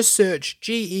 Just search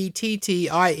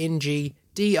GETTINGDICEY.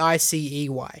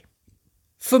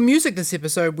 For music this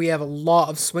episode, we have a lot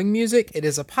of swing music. It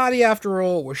is a party after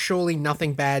all, where surely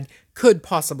nothing bad could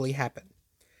possibly happen.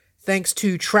 Thanks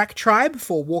to Track Tribe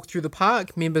for Walk Through the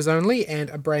Park, members only, and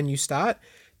a brand new start.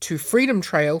 To Freedom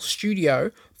Trail Studio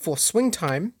for Swing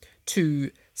Time, to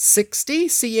 60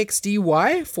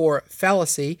 CXDY for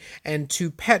Fallacy, and to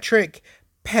Patrick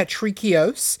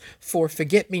Patricios for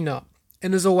Forget Me Not.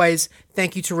 And as always,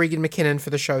 thank you to Regan McKinnon for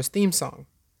the show's theme song.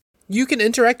 You can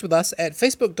interact with us at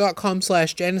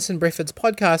facebook.com/Janice and Breford's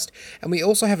podcast, and we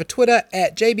also have a Twitter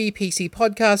at JBPC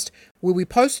Podcast, where we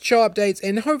post show updates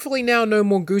and hopefully now no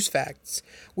more goose facts.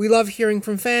 We love hearing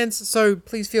from fans, so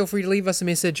please feel free to leave us a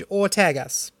message or tag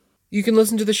us. You can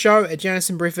listen to the show at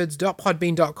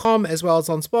janiceandbreffords.podbean.com, as well as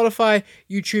on Spotify,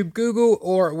 YouTube, Google,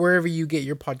 or wherever you get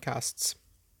your podcasts.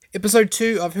 Episode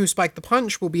 2 of Who Spiked the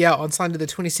Punch will be out on Sunday the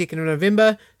 22nd of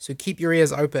November, so keep your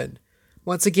ears open.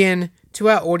 Once again, to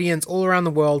our audience all around the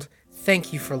world,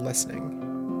 thank you for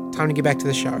listening. Time to get back to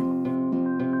the show.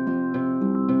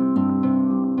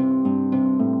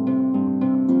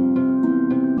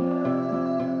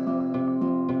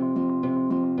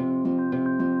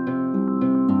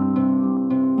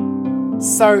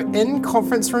 So in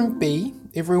conference room B,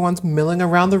 everyone's milling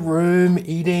around the room,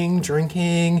 eating,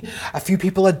 drinking, a few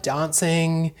people are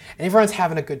dancing, and everyone's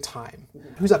having a good time.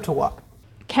 Who's up to what?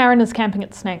 Karen is camping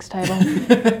at the snacks table.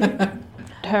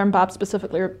 Her and Barb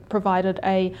specifically provided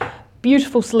a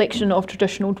beautiful selection of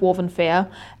traditional dwarven fare,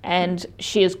 and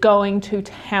she is going to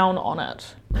town on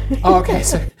it. Oh, okay,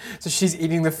 so she's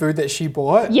eating the food that she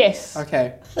bought? Yes.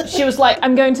 Okay. She was like,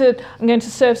 I'm going to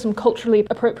serve some culturally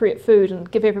appropriate food and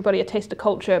give everybody a taste of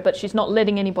culture, but she's not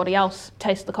letting anybody else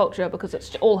taste the culture because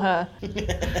it's all her.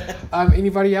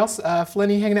 Anybody else?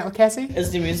 Flinny hanging out with Cassie?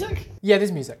 Is there music? Yeah,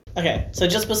 there's music. Okay, so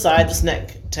just beside the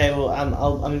snack table,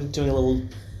 I'm doing a little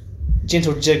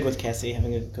gentle jig with Cassie,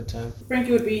 having a good time.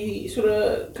 Frankie would be sort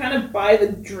of kind of by the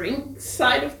drink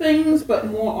side of things, but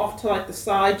more off to like the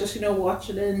side, just,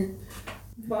 watching and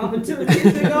bobbing to the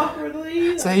music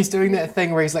awkwardly. So he's doing that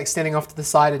thing where he's like standing off to the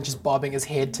side and just bobbing his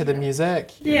head to the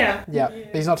music. Yeah. Yeah.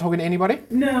 But he's not talking to anybody?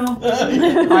 No.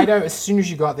 I know as soon as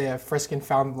you got there, Friskin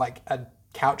found like a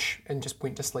couch and just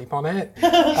went to sleep on it.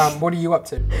 What are you up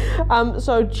to?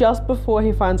 So just before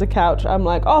he finds a couch, I'm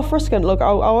like, oh, Friskin, look,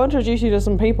 I'll introduce you to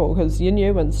some people because you're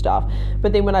new and stuff.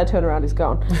 But then when I turn around, he's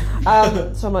gone.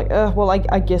 So I'm like, well,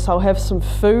 I guess I'll have some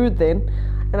food then.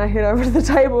 And I head over to the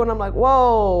table and I'm like,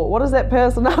 whoa, what is that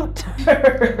person up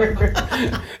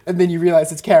to? And then you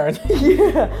realize it's Karen.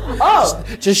 Yeah. Oh.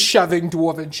 Just shoving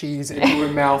dwarven cheese into her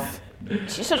mouth.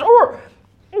 She says, oh,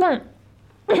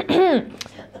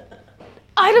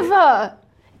 Idaver,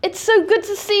 it's so good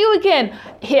to see you again.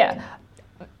 Here,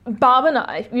 Barb and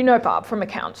I, you know Barb from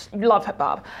accounts. You love her,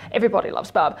 Barb. Everybody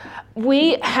loves Barb.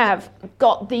 We have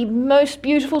got the most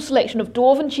beautiful selection of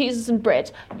dwarven cheeses and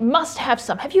breads. You must have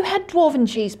some. Have you had dwarven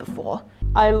cheese before?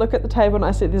 I look at the table and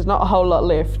I see there's not a whole lot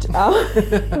left.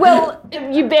 Well,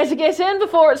 you better get in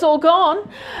before it's all gone.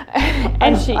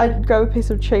 And I'd go a piece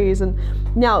of cheese and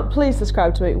now please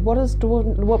describe to me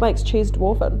what makes cheese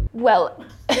dwarven? well,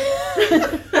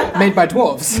 Made by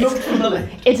dwarves.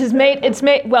 it's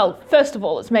made, well, first of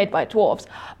all, it's made by dwarves,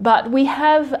 but we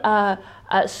have a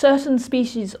certain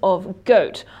species of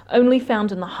goat only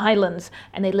found in the highlands,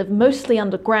 and they live mostly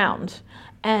underground.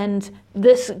 And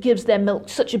this gives their milk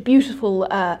such a beautiful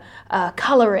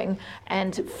colouring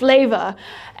and flavour.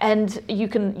 And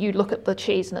you look at the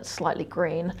cheese and it's slightly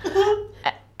green.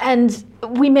 And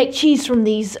we make cheese from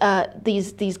these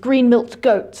green milked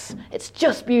goats. It's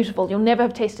just beautiful. You'll never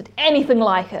have tasted anything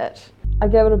like it. I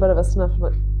gave it a bit of a sniff. I'm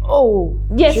like, oh.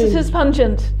 Yes, geez. it is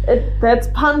pungent. That's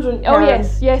pungent. Oh Karen.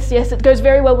 yes. It goes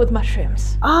very well with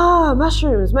mushrooms. Ah,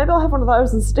 mushrooms. Maybe I'll have one of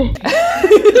those instead.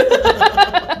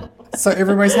 So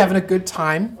everybody's having a good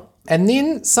time. And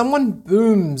then someone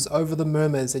booms over the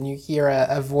murmurs and you hear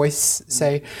a voice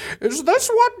say, "Is this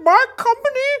what my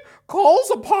company calls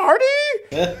a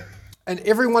party?" And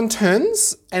everyone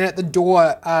turns, and at the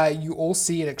door you all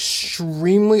see an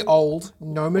extremely old,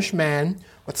 gnomish man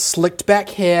with slicked back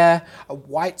hair, a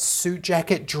white suit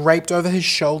jacket draped over his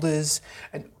shoulders,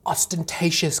 an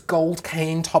ostentatious gold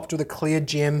cane topped with a clear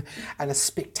gem, and a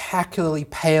spectacularly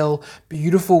pale,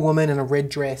 beautiful woman in a red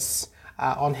dress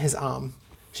on his arm.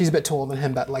 She's a bit taller than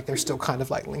him, but like they're still kind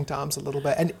of like linked arms a little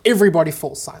bit, and everybody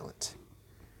falls silent.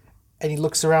 And he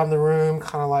looks around the room,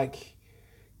 kind of like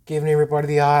giving everybody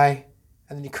the eye,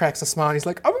 and then he cracks a smile and he's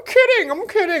like, I'm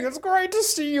kidding, it's great to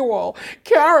see you all.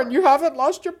 Karen, you haven't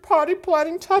lost your party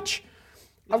planning touch?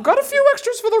 I've got a few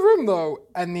extras for the room though.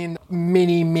 And then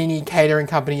many catering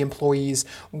company employees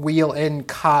wheel in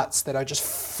carts that are just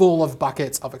full of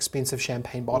buckets of expensive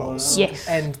champagne bottles. Yes.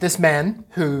 And this man,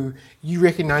 who you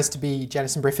recognize to be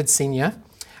Janison Brefford Sr.,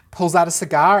 pulls out a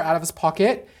cigar out of his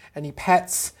pocket and he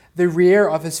pats the rear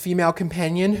of his female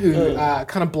companion, who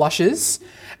kind of blushes,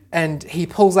 and he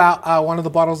pulls out one of the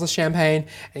bottles of champagne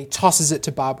and he tosses it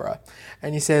to Barbara.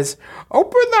 And he says,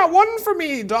 "Open that one for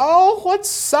me, doll. Let's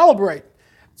celebrate.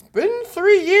 It's been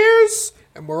 3 years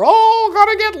and we're all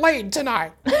gonna get laid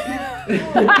tonight."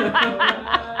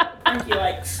 Frankie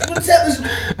likes, what's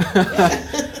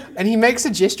that? And he makes a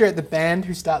gesture at the band,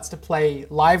 who starts to play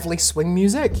lively swing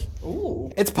music. Ooh.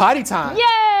 It's party time.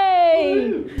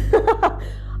 Yay!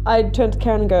 I turn to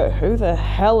Karen and go, who the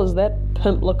hell is that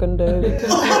pimp-looking dude?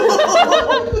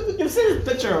 You've seen his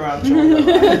picture around,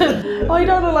 Toronto. Oh, you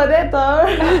don't look like that, though.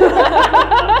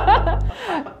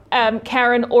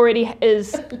 Karen already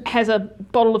has a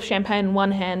bottle of champagne in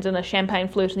one hand and a champagne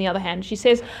flute in the other hand. She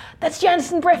says, "That's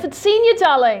Janison Brefford Sr.,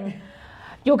 darling.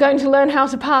 You're going to learn how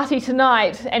to party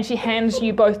tonight." And she hands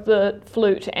you both the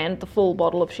flute and the full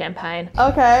bottle of champagne.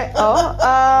 Okay.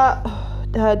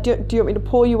 Do you want me to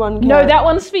pour you one, Karen? No, that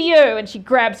one's for you. And she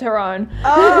grabs her own.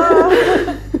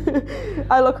 I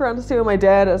look around to see where my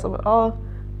dad is. I'm like, oh,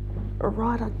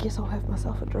 right, I guess I'll have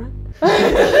myself a drink.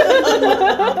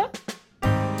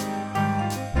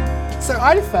 So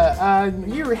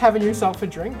Idafa, you're having yourself a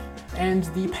drink, and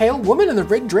the pale woman in the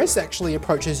red dress actually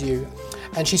approaches you.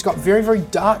 And she's got very, very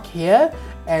dark hair,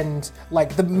 and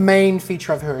like the main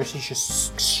feature of her is she's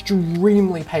just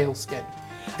extremely pale skin.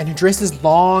 And her dress is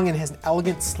long and has an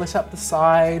elegant slit up the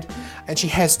side, and she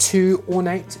has 2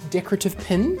 ornate decorative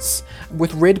pins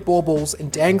with red baubles and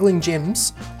dangling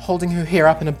gems holding her hair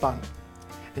up in a bun.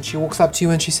 And she walks up to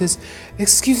you and she says,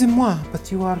 "Excusez-moi,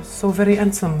 but you are so very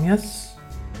handsome, yes?"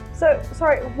 So,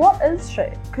 sorry, what is she?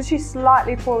 Because she's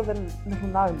slightly taller than Little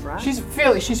Gnome, right? She's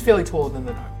fairly taller than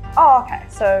the gnome. Oh, okay,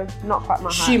 so not quite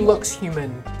my height. She looks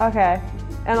human. Okay,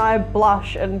 and I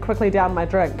blush and quickly down my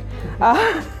drink.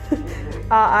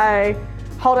 I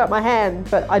hold out my hand,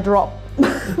 but I drop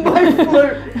my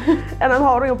flute, and I'm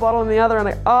holding a bottle in the other, and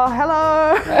like, oh,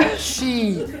 hello.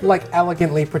 She like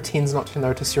elegantly pretends not to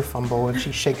notice your fumble, and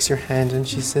she shakes your hand and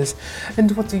she says, "And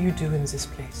what do you do in this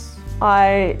place?"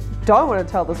 I don't want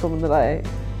to tell this woman that I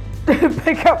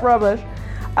pick up rubbish.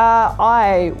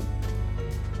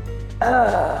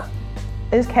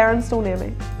 Is Karen still near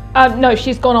me? No,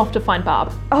 she's gone off to find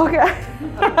Barb. Okay.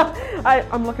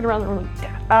 I'm looking around the room.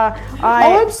 Oh,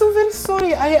 I'm so very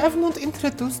sorry. I have not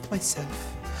introduced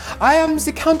myself. I am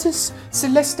the Countess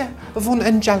Celeste von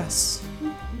Angelus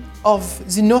of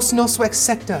the Nos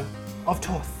sector of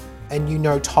Toth. And you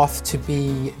know Toth to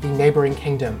be the neighboring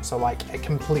kingdom, so like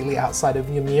completely outside of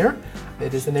Ymir.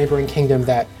 It is the neighboring kingdom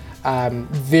that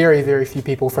very, very few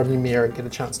people from Ymir get a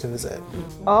chance to visit.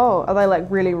 Oh, are they like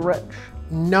really rich?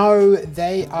 No,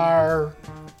 they are,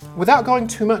 without going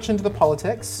too much into the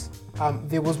politics,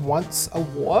 there was once a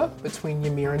war between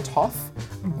Ymir and Toth.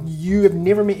 You have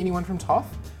never met anyone from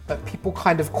Toth, but people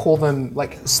kind of call them,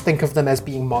 like, think of them as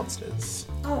being monsters.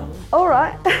 All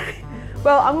right.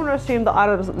 Well, I'm going to assume that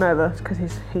Ida doesn't know this because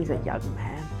he's a young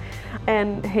man.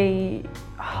 And he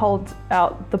holds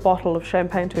out the bottle of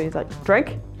champagne to you. He's like,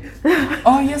 drink?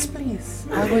 Oh, yes, please.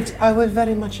 I would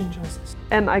very much enjoy this.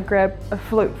 And I grab a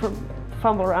flute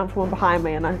fumble around from one behind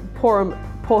me and I pour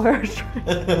her a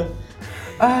drink.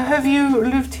 Have you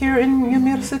lived here in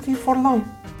Ymir City for long?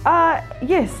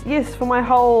 Yes, for my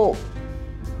whole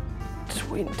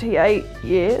 28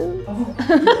 years.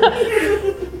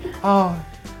 Oh,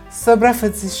 Sir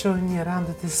Breffords is showing me around.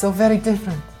 It is so very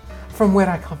different from where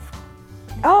I come from.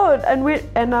 Oh,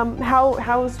 and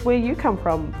how's where you come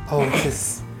from? Oh,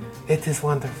 it is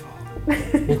wonderful.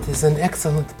 It is an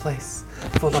excellent place,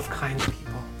 full of kind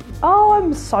people. Oh,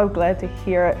 I'm so glad to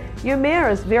hear it. Ymir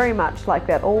is very much like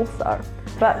that also,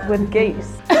 but with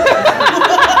geese.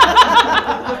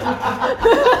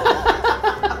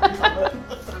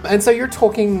 And so you're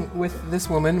talking with this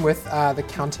woman, with the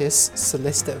Countess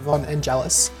Celeste von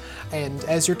Angelus, and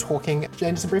as you're talking,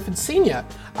 Janison Breford Sr.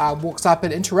 Walks up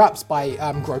and interrupts by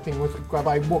groping with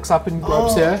Grubby, walks up and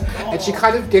gropes her, and she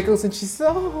kind of giggles and she says,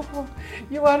 "Oh,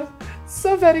 you are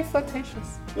so very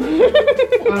flirtatious."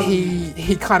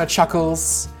 He kind of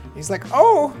chuckles. He's like,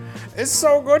 "Oh, it's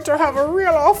so good to have a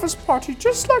real office party,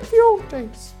 just like the old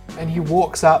days." And he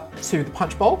walks up to the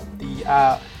punch bowl,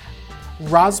 the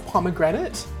Raz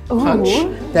pomegranate punch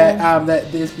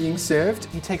that is being served.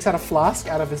 He takes out a flask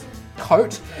out of his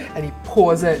coat and he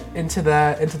pours it into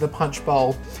the punch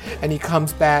bowl, and he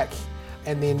comes back,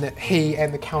 and then he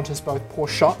and the Countess both pour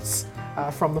shots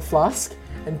from the flask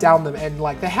and down them, and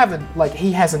like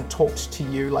he hasn't talked to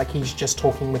you, like he's just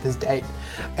talking with his date.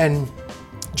 And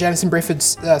Janison Breford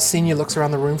Senior looks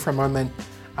around the room for a moment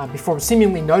before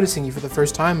seemingly noticing you for the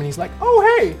first time, and he's like, "Oh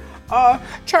hey,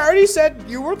 Charity said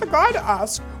you were the guy to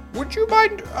ask. Would you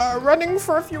mind running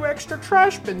for a few extra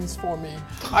trash bins for me?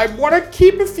 I want to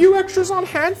keep a few extras on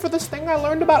hand for this thing I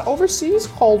learned about overseas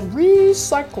called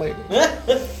recycling.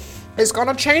 It's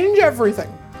gonna change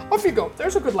everything. Off you go.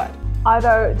 There's a good lad."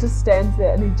 Ido just stands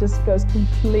there and he just goes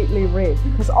completely red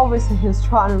because obviously he's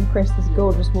trying to impress this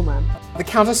gorgeous woman. The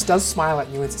Countess does smile at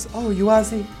you and says, "Oh, you are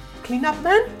the clean-up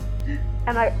man?"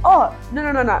 And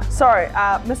no, sorry,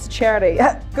 Mr. Charity,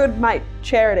 good mate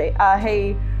Charity,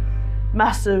 he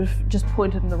must have just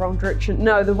pointed in the wrong direction.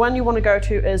 No, the one you want to go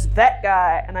to is that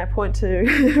guy, and I point to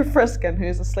Friskin,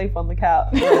 who's asleep on the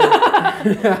couch.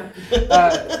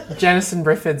 Janison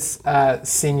Breford's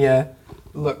Senior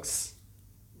looks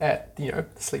at, the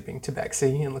sleeping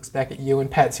tabaxi and looks back at you and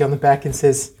pats you on the back and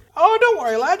says, "Oh, don't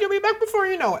worry, lad, you'll be back before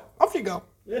you know it. Off you go."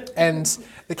 And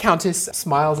the Countess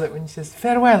smiles at when she says,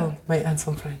 "Farewell, my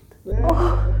handsome friend."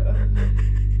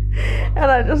 And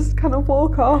I just kind of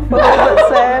walk off a little bit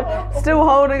sad, still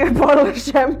holding a bottle of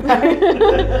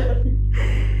champagne.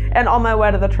 And on my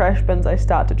way to the trash bins, I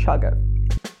start to chug it.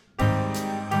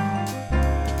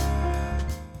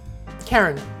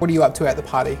 Karen, what are you up to at the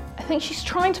party? I think she's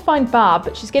trying to find Barb,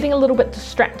 but she's getting a little bit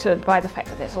distracted by the fact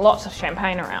that there's lots of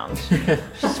champagne around.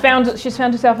 She's found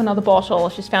herself another bottle,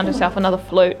 she's found herself another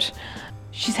flute.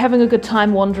 She's having a good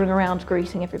time wandering around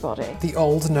greeting everybody. The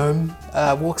old gnome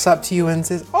walks up to you and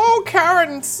says, "Oh,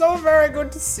 Karen, it's so very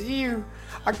good to see you.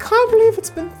 I can't believe it's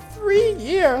been 3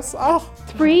 years. Oh."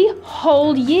 3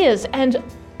 whole years, and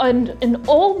in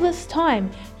all this time,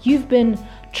 you've been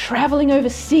traveling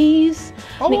overseas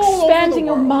and expanding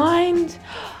your mind.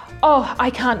 Oh, I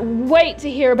can't wait to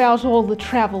hear about all the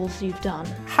travels you've done.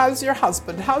 How's your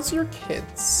husband? How's your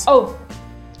kids? Oh,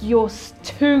 you're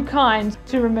too kind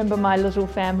to remember my little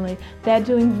family. They're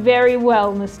doing very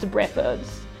well, Mr.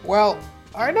 Breffords. Well,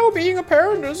 I know being a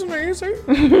parent isn't easy,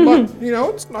 but,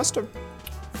 it's nice to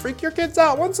freak your kids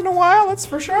out once in a while, that's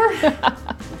for sure.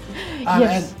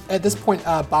 Yes. At this point,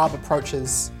 Barb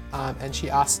approaches and she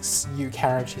asks you,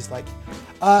 Karen, she's like,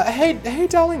 hey,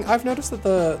 darling, I've noticed that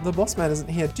the boss man isn't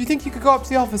here. Do you think you could go up to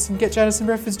the office and get Janison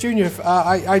Breffords Jr.?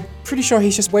 I'm pretty sure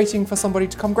he's just waiting for somebody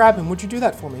to come grab him. Would you do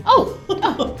that for me?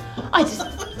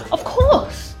 Of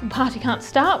course. The party can't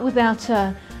start without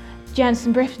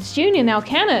Janison Breffords Jr. now,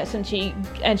 can it? And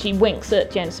she winks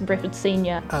at Janison Breffords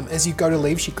Sr. As you go to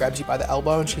leave, she grabs you by the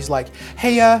elbow and she's like,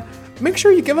 "Hey, make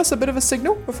sure you give us a bit of a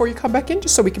signal before you come back in,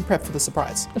 just so we can prep for the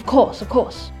surprise." Of course.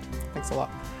 Thanks a lot.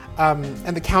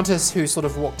 And the Countess, who sort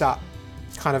of walked up,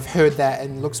 kind of heard that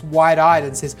and looks wide-eyed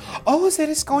and says, "Oh, there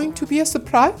is going to be a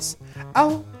surprise?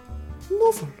 Oh,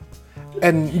 novel.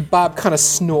 And Barb kind of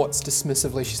snorts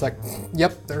dismissively. She's like,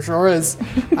 yep, there sure is.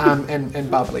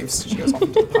 And Barb leaves. She goes off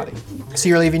into the party. So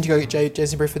you're leaving to go get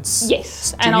Jason Brefford's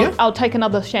Yes, Junior? and I'll take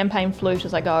another champagne flute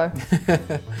as I go.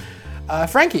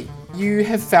 Frankie, you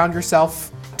have found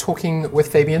yourself talking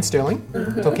with Fabian Sterling,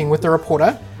 talking with the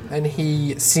reporter, and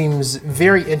he seems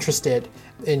very interested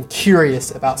and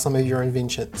curious about some of your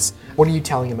inventions. What are you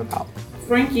telling him about?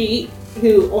 Frankie,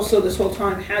 who also this whole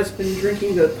time has been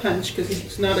drinking the punch because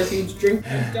he's not a huge drinker,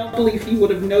 I don't believe he would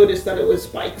have noticed that it was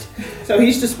spiked. So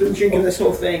he's just been drinking this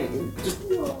whole thing just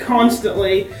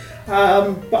constantly,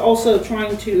 but also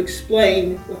trying to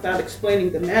explain, without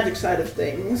explaining the magic side of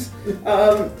things,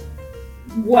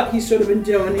 what he's sort of been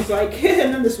doing. He's like,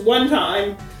 and then this one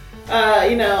time,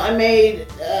 I made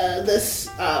this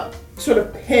sort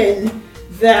of pen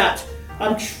that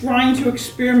I'm trying to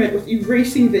experiment with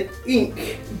erasing the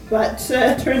ink, but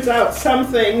turns out some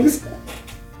things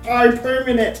are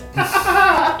permanent.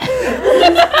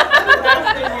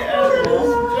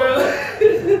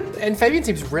 And Fabian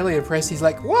seems really impressed. He's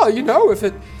like, well,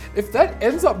 if that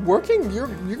ends up working, you're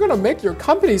gonna make your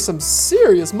company some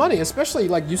serious money, especially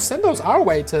like you send those our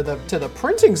way to the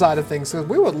printing side of things, because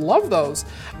we would love those.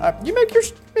 You make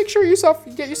sure you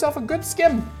get yourself a good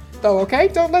skim, though, okay?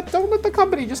 Don't let the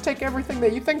company just take everything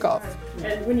that you think of.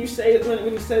 And when he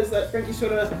says that, Frankie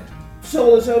sort of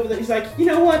shoulders over that. He's like, you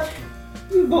know what?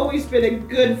 You've always been a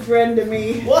good friend to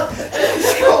me. What?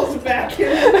 Scrolls back in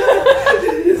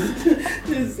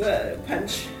his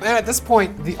punch. And at this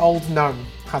point, the old gnome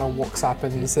kind of walks up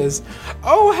and he says,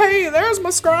 oh, hey, there's my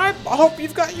scribe. I hope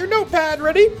you've got your notepad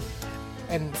ready.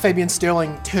 And Fabian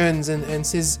Sterling turns and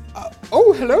says,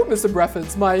 oh, hello, Mr.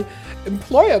 Brefford. My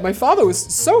employer, my father, was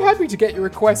so happy to get your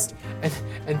request.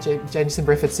 And Jason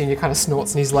Brefford Sr. kind of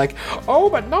snorts and he's like, oh,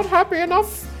 but not happy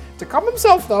enough to come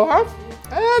himself, though, huh?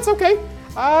 That's okay.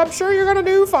 I'm sure you're gonna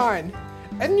do fine.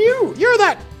 And you're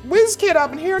that whiz kid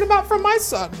I've been hearing about from my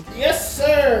son. Yes,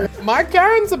 sir. My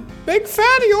Karen's a big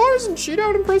fan of yours, and she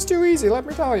don't impress too easy, let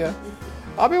me tell you.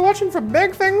 I'll be watching for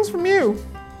big things from you.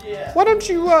 Yeah. Why don't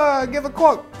you give a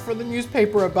quote for the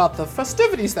newspaper about the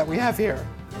festivities that we have here?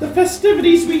 The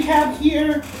festivities we have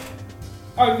here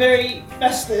are very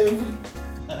festive.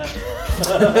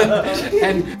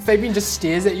 And Fabian just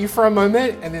stares at you for a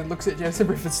moment, and then looks at Jason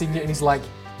Brefford Sr. and he's like,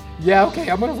 yeah, okay,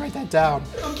 I'm gonna write that down.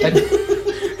 Okay.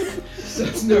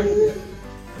 That's no.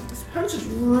 This punch is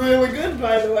really good,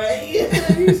 by the way.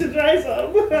 I used to try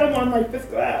some. I'm on my 5th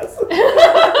class.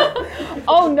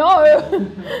 Oh no!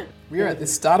 We're at the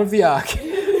start of the arc.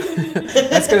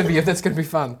 That's gonna be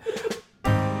fun.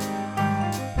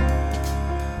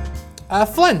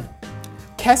 Flynn,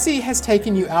 Cassie has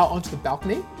taken you out onto the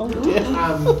balcony. Oh dear.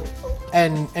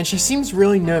 And she seems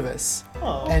really nervous.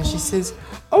 Oh. And she says,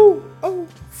 oh,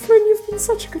 Flynn, you've been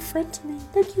such a good friend to me.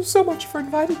 Thank you so much for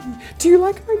inviting me. Do you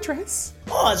like my dress?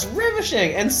 Oh, it's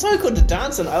ravishing and so good to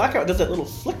dance in. I like how it does that little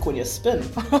flick when you spin.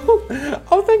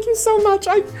 Oh, thank you so much.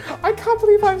 I can't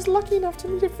believe I was lucky enough to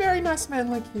meet a very nice man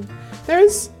like you.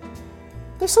 There's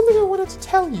something I wanted to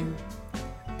tell you.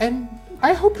 And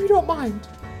I hope you don't mind.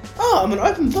 Oh, I'm an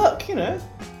open book, you know.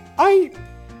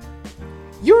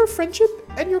 Your friendship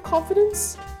and your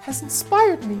confidence has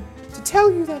inspired me to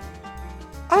tell you that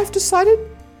I've decided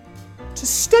to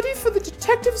study for the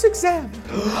detective's exam.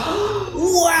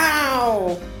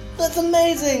 Wow! That's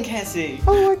amazing, Cassie.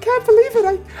 Oh, I can't believe it.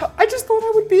 I just thought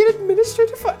I would be an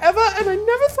administrator forever, and I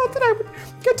never thought that I would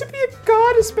get to be a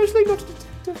guard, especially not a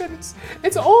detective. And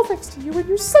it's all thanks to you, and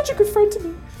you're such a good friend to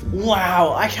me.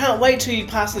 Wow, I can't wait till you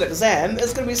pass that exam.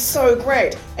 It's going to be so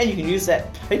great. And you can use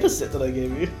that paper set that I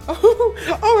gave you. Oh,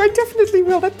 I definitely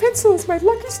will. That pencil is my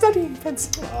lucky studying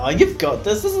pencil. Oh, you've got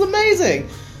this. This is amazing.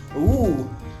 Ooh.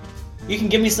 You can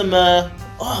give me some,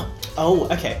 Oh,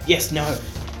 okay. Yes, no.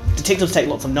 Detectives take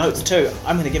lots of notes too.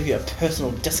 I'm going to give you a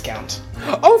personal discount.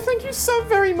 Oh, thank you so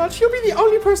very much. You'll be the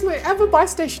only person I ever buy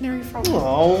stationery from.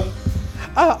 Oh.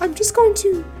 I'm just going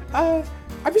to go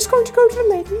to the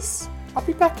ladies. I'll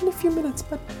be back in a few minutes,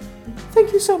 but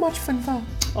thank you so much, Finval.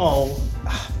 Oh.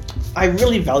 I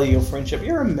really value your friendship.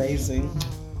 You're amazing.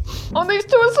 Oh, these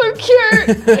two are so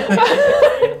cute!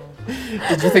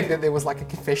 Did you think that there was like a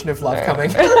confession of love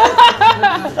coming?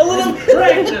 A little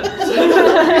pregnant.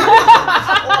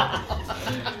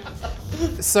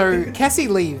 So Cassie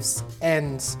leaves,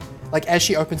 and like as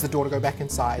she opens the door to go back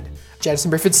inside,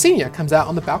 Jason Brefford Sr. comes out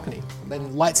on the balcony,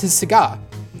 then lights his cigar,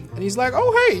 and he's like,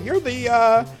 "Oh hey, you're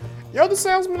the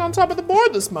salesman on top of the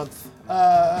board this month,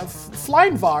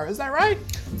 Flynvar, is that right?"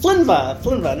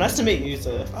 Flynvar, nice to meet you,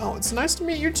 sir. Oh, it's nice to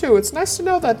meet you too. It's nice to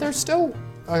know that there's still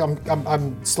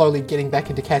I'm slowly getting back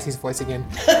into Cassie's voice again.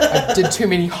 I did too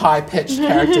many high-pitched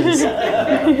characters.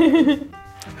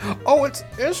 Oh,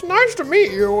 it's nice to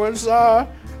meet you.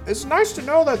 It's nice to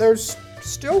know that there's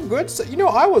still good.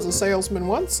 I was a salesman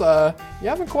once. You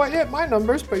haven't quite hit my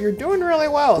numbers, but you're doing really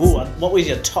well. Ooh, what was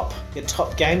your top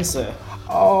game, sir?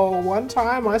 Oh, one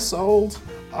time I sold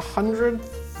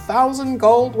 100,000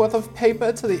 gold worth of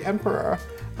paper to the Emperor,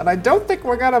 and I don't think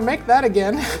we're gonna make that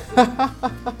again.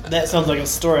 That sounds like a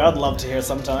story I'd love to hear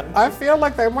sometime. I feel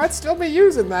like they might still be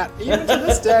using that, even to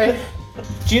this day.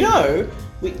 Do you know,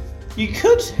 you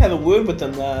could have a word with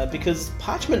them because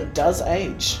parchment does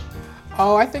age.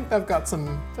 Oh, I think they've got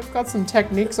some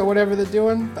techniques or whatever they're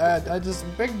doing. I just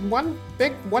big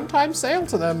one-time sale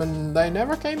to them, and they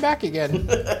never came back again.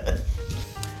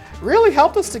 Really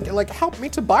helped us to helped me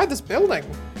to buy this building.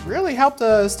 Really helped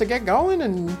us to get going,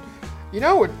 and it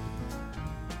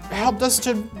helped us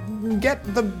to get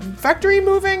the factory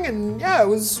moving. And yeah, it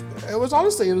was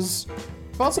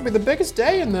possibly the biggest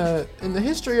day in the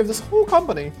history of this whole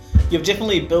company. You've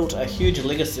definitely built a huge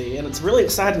legacy, and it's really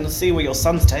exciting to see where your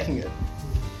son's taking it.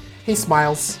 He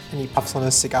smiles and he puffs on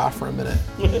his cigar for a minute.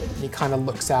 And he kind of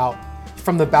looks out.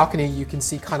 From the balcony, you can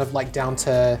see kind of down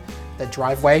to the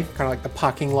driveway, kind of the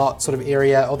parking lot sort of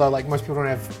area. Although most people don't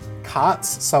have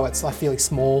carts, so it's a fairly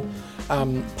small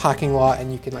parking lot,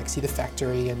 and you can see the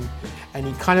factory. And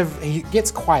he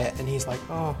gets quiet and he's like,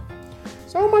 oh,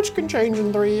 so much can change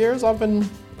in 3 years. I've been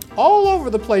all over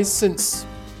the place since.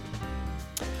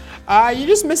 You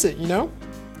just miss it,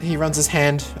 He runs his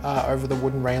hand over the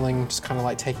wooden railing, just kind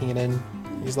of taking it in.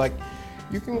 He's like,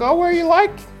 you can go where you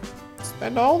like,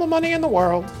 spend all the money in the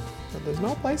world, but there's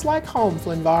no place like home,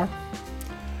 Flinvar.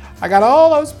 I got all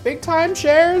those big time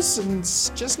shares, and it's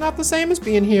just not the same as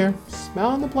being here.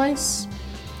 Smelling the place,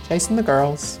 chasing the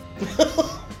girls.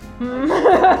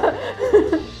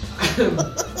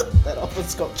 That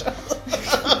office sculpture.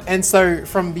 And so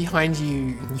from behind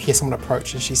you, you hear someone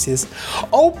approach, and she says,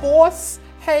 oh, boss,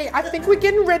 hey, I think we're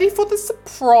getting ready for the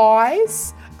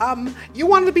surprise. You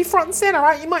wanted to be front and center,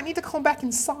 right? You might need to come back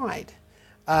inside.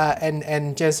 And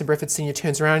Janison Brefford Sr.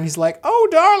 turns around and he's like, oh,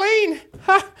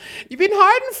 Darlene, you've been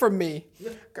hiding from me.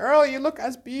 Girl, you look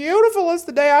as beautiful as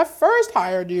the day I first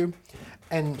hired you.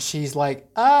 And she's like,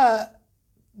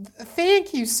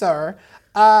 thank you, sir.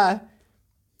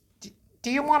 Do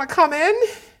you want to come in?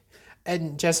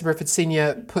 And Janison Brefford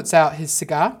Sr. puts out his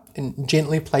cigar and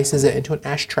gently places it into an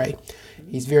ashtray.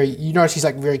 You notice he's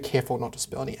very careful not to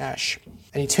spill any ash.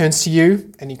 And he turns to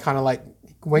you and he kind of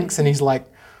winks and he's like,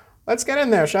 let's get in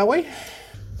there, shall we?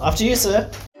 After you, sir.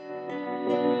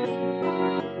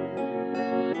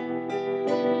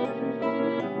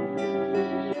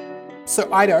 So,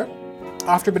 Ido,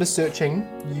 after a bit of searching,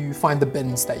 you find the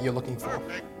bins that you're looking for.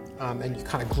 And you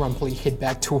kind of grumpily head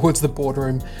back towards the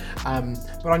boardroom.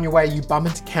 But on your way, you bump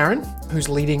into Karen, who's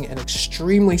leading an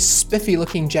extremely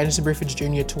spiffy-looking Janison Brefford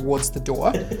Jr. towards the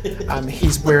door.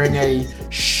 He's wearing a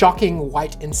shocking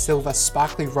white and silver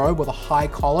sparkly robe with a high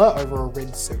collar over a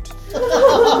red suit.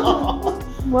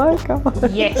 My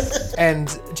God. Yes. And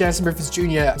Janison Brefford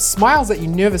Jr. smiles at you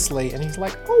nervously, and he's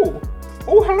like, oh,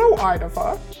 hello,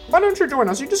 Idafa. Why don't you join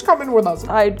us? You just come in with us.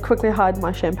 I quickly hide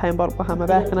my champagne bottle behind my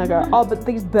back and I go, oh, but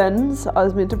these bins, I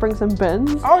was meant to bring some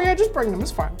bins. Oh yeah, just bring them,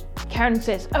 it's fine. Karen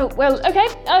says, oh, well, okay.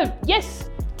 Oh, yes.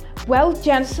 Well,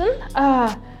 Janison,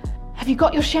 have you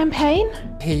got your champagne?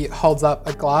 He holds up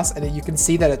a glass and you can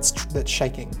see that it's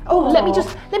shaking. Oh, let me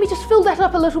just fill that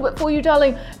up a little bit for you,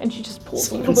 darling. And she just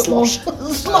pours a little bit more,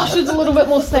 sloshes a little bit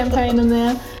more champagne in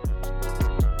there.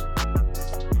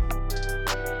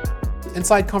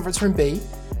 Inside conference room B,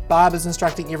 Barb is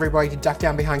instructing everybody to duck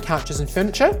down behind couches and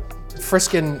furniture.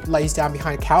 Friskin lays down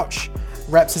behind a couch,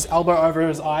 wraps his elbow over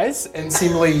his eyes, and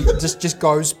seemingly just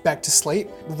goes back to sleep.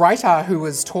 Raitar, who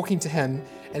was talking to him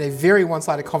in a very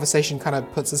one-sided conversation, kind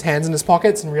of puts his hands in his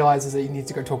pockets and realizes that he needs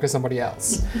to go talk to somebody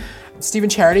else. Stephen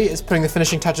Charity is putting the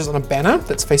finishing touches on a banner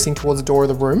that's facing towards the door of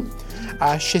the room.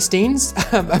 Shestine's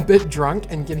a bit drunk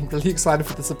and getting really excited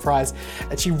for the surprise,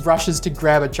 and she rushes to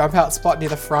grab a jump out spot near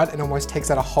the front and almost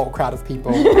takes out a whole crowd of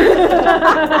people.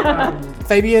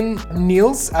 Fabian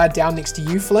kneels down next to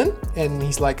you, Flynn, and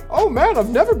he's like, oh man, I've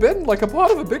never been a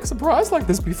part of a big surprise like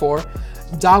this before.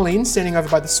 Darlene standing over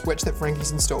by the switch that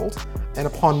Frankie's installed, and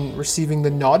upon receiving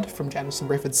the nod from Janison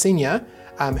Brefford Sr.,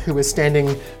 who is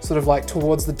standing sort of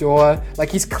towards the door,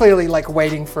 he's clearly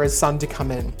waiting for his son to come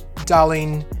in.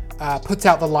 Darlene puts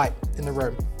out the light in the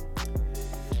room.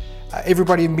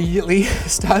 Everybody immediately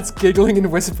starts giggling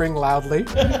and whispering loudly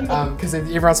because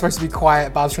everyone's supposed to be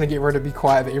quiet. Barb's trying to get everyone to be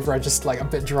quiet, but everyone's just a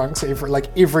bit drunk, so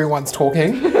everyone's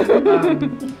talking.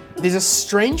 There's a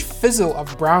strange fizzle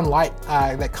of brown light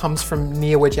that comes from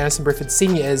near where Janison Brefford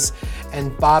Sr. is,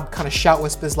 and Barb kind of shout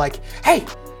whispers like, "Hey,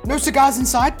 no cigars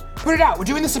inside? Put it out, we're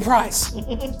doing the surprise."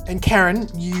 And Karen,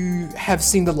 you have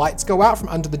seen the lights go out from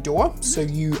under the door, so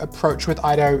you approach with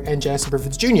Ido and Janison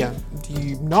Brefford Jr. Do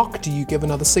you knock? Do you give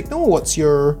another signal? What's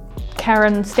your...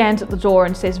 Karen stands at the door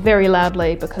and says very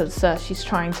loudly, because she's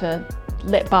trying to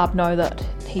let Barb know that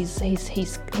he's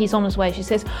on his way. She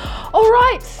says, "All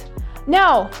right,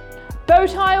 now, bow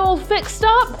tie all fixed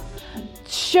up,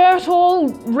 shirt all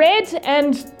red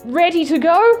and ready to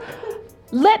go.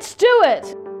 Let's do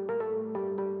it."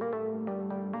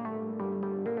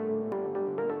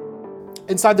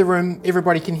 Inside the room,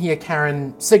 everybody can hear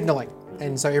Karen signaling,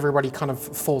 and so everybody kind of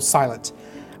falls silent.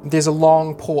 There's a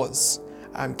long pause.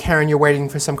 Karen, you're waiting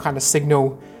for some kind of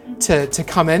signal to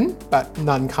come in, but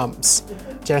none comes.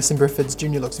 Janison Brefford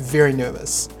Jr. looks very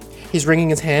nervous. He's wringing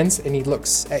his hands, and he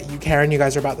looks at you, Karen. You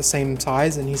guys are about the same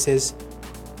size, and he says,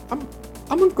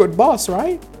 I'm a good boss,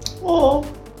 right?" Oh.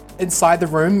 Inside the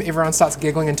room, everyone starts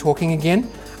giggling and talking again,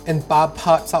 and Barb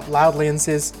pipes up loudly and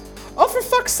says, "Oh, for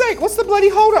fuck's sake, what's the bloody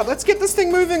holdup? Let's get this thing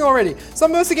moving already.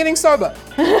 Some of us are getting sober."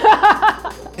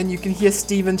 And you can hear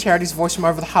Stephen Charity's voice from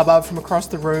over the hubbub from across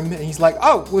the room, and he's like,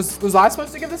 "Oh, was I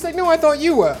supposed to give the signal? I thought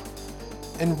you were."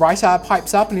 And Rytar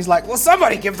pipes up, and he's like, "Well,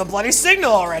 somebody give the bloody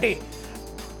signal already."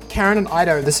 Karen and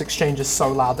Ido, this exchange is so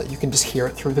loud that you can just hear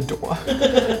it through the door.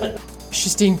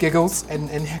 Shistine giggles and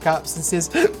hiccups and says,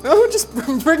 "Oh, just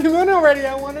bring him in already.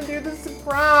 I want to do the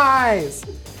surprise."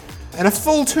 And a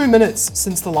full 2 minutes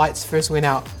since the lights first went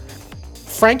out,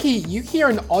 Frankie, you hear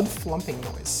an odd thlumping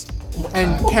noise.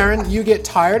 And Karen, you get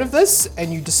tired of this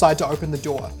and you decide to open the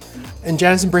door. And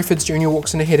Janison Brefford Jr.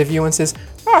 walks in ahead of you and says,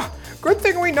 "Oh, good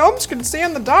thing we gnomes can see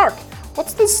in the dark.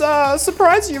 What's this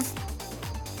surprise you've...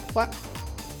 What?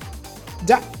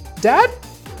 Dad?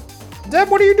 Dad,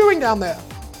 what are you doing down there?"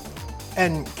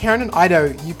 And Karen and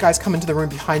Ido, you guys come into the room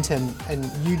behind him,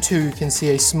 and you two can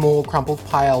see a small crumpled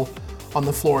pile on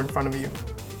the floor in front of you.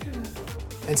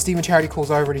 And Stephen Charity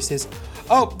calls over and he says,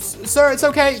 "Oh, sir, it's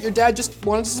okay. Your dad just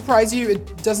wanted to surprise you.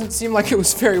 It doesn't seem like it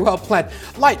was very well planned.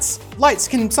 Lights,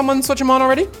 can someone switch them on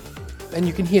already?" And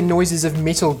you can hear noises of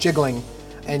metal jiggling,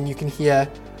 and you can hear,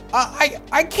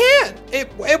 I can't.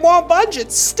 It won't budge.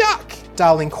 It's stuck."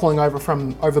 Darling calling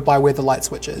over by where the light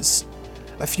switch is.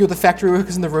 A few of the factory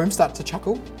workers in the room start to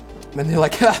chuckle, and they're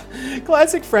like,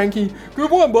 "Classic Frankie. Good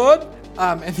one, bud."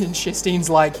 And then Shistine's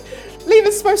like,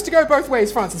 "Lever's supposed to go both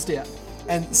ways, Francis dear."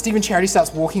 And Stephen Charity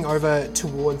starts walking over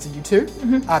towards you two,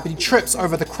 but he trips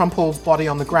over the crumpled body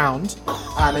on the ground.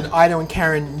 And Ido and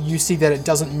Karen, you see that it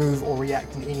doesn't move or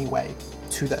react in any way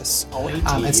to this. Oh, he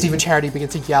and Stephen Charity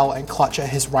begins to yell and clutch at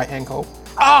his right ankle.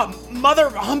 "Ah, mother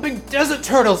humping desert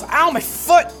turtles! Ow, my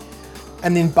foot!"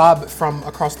 And then Barb from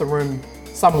across the room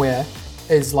somewhere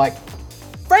is like,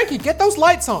 "Frankie, get those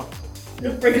lights on."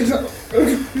 Frankie's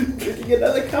drinking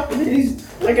another cup, and he's,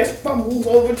 I guess, fumbles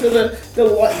over to the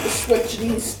light, the switch,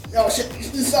 and he's, "Oh shit,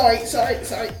 sorry."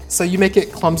 So you make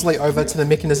it clumsily over to the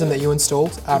mechanism that you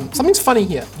installed. Something's funny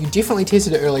here. You definitely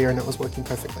tested it earlier and it was working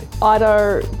perfectly.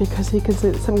 Ido, because he can see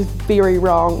that something's very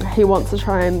wrong, he wants to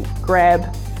try and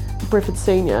grab Brefford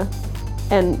Sr.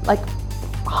 and, like,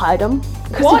 hide him.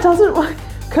 Because he doesn't...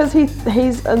 Because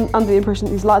he's under the impression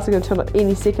that these lights are going to turn on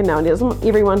any second now, and he doesn't want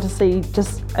everyone to see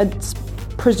just a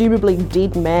presumably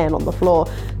dead man on the floor.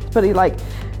 But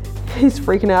he's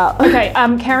freaking out. Okay,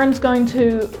 Karen's going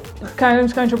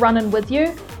to run in with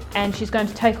you, and she's going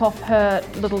to take off her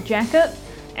little jacket,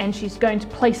 and she's going to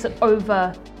place it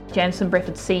over Janison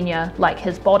Brefford Sr., like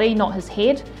his body, not his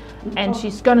head, and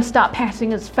she's going to start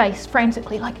patting his face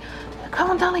frantically, like, come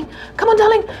on, darling,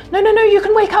 no, you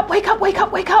can wake up.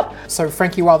 So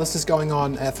Frankie, while this is going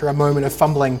on, through a moment of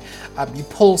fumbling, you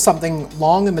pull something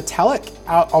long and metallic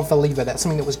out of the lever. That's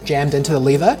something that was jammed into the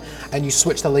lever, and you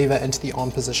switch the lever into the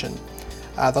on position.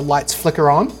 The lights flicker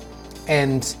on,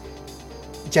 and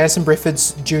Janison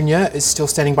Brefford Jr. is still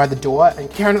standing by the door, and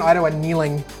Karen and Ido are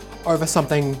kneeling over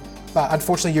something, but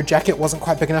unfortunately your jacket wasn't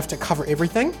quite big enough to cover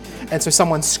everything, and so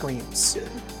someone screams.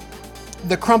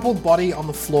 The crumpled body on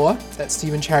the floor that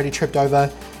Stephen Charity tripped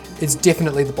over is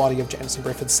definitely the body of Janison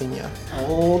Brefford Sr.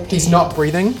 Oh, He's not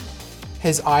breathing,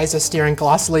 his eyes are staring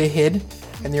glassily ahead,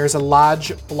 and there is a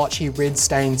large, blotchy red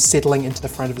stain settling into the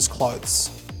front of his clothes.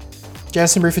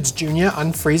 Janison Brefford Jr.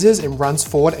 unfreezes and runs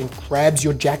forward and grabs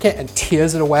your jacket and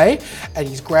tears it away, and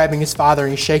he's grabbing his father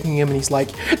and he's shaking him and he's like,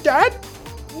 Dad,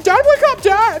 wake up,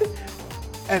 Dad!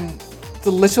 And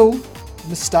the little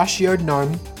mustachioed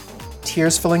gnome,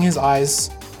 tears filling his eyes,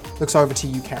 looks over to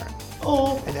you, Karen.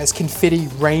 Oh. And as confetti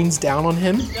rains down on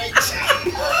him,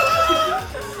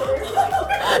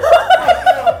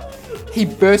 He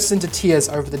bursts into tears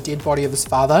over the dead body of his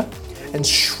father and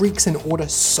shrieks an order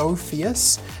so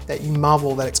fierce that you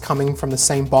marvel that it's coming from the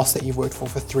same boss that you've worked for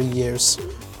 3 years.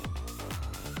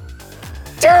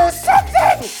 Do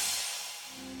something!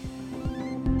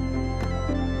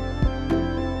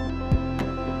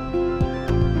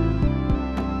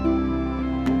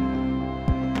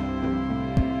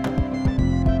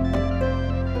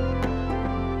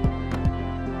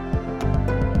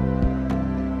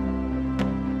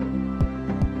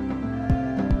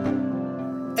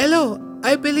 Hello,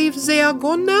 I believe they are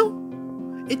gone now?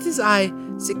 It is I,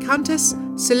 the Countess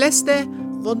Celeste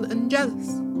von Angelis,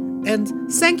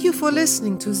 and thank you for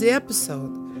listening to the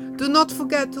episode. Do not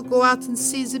forget to go out and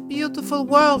see the beautiful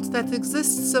world that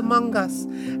exists among us,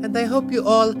 and I hope you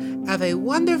all have a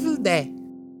wonderful day.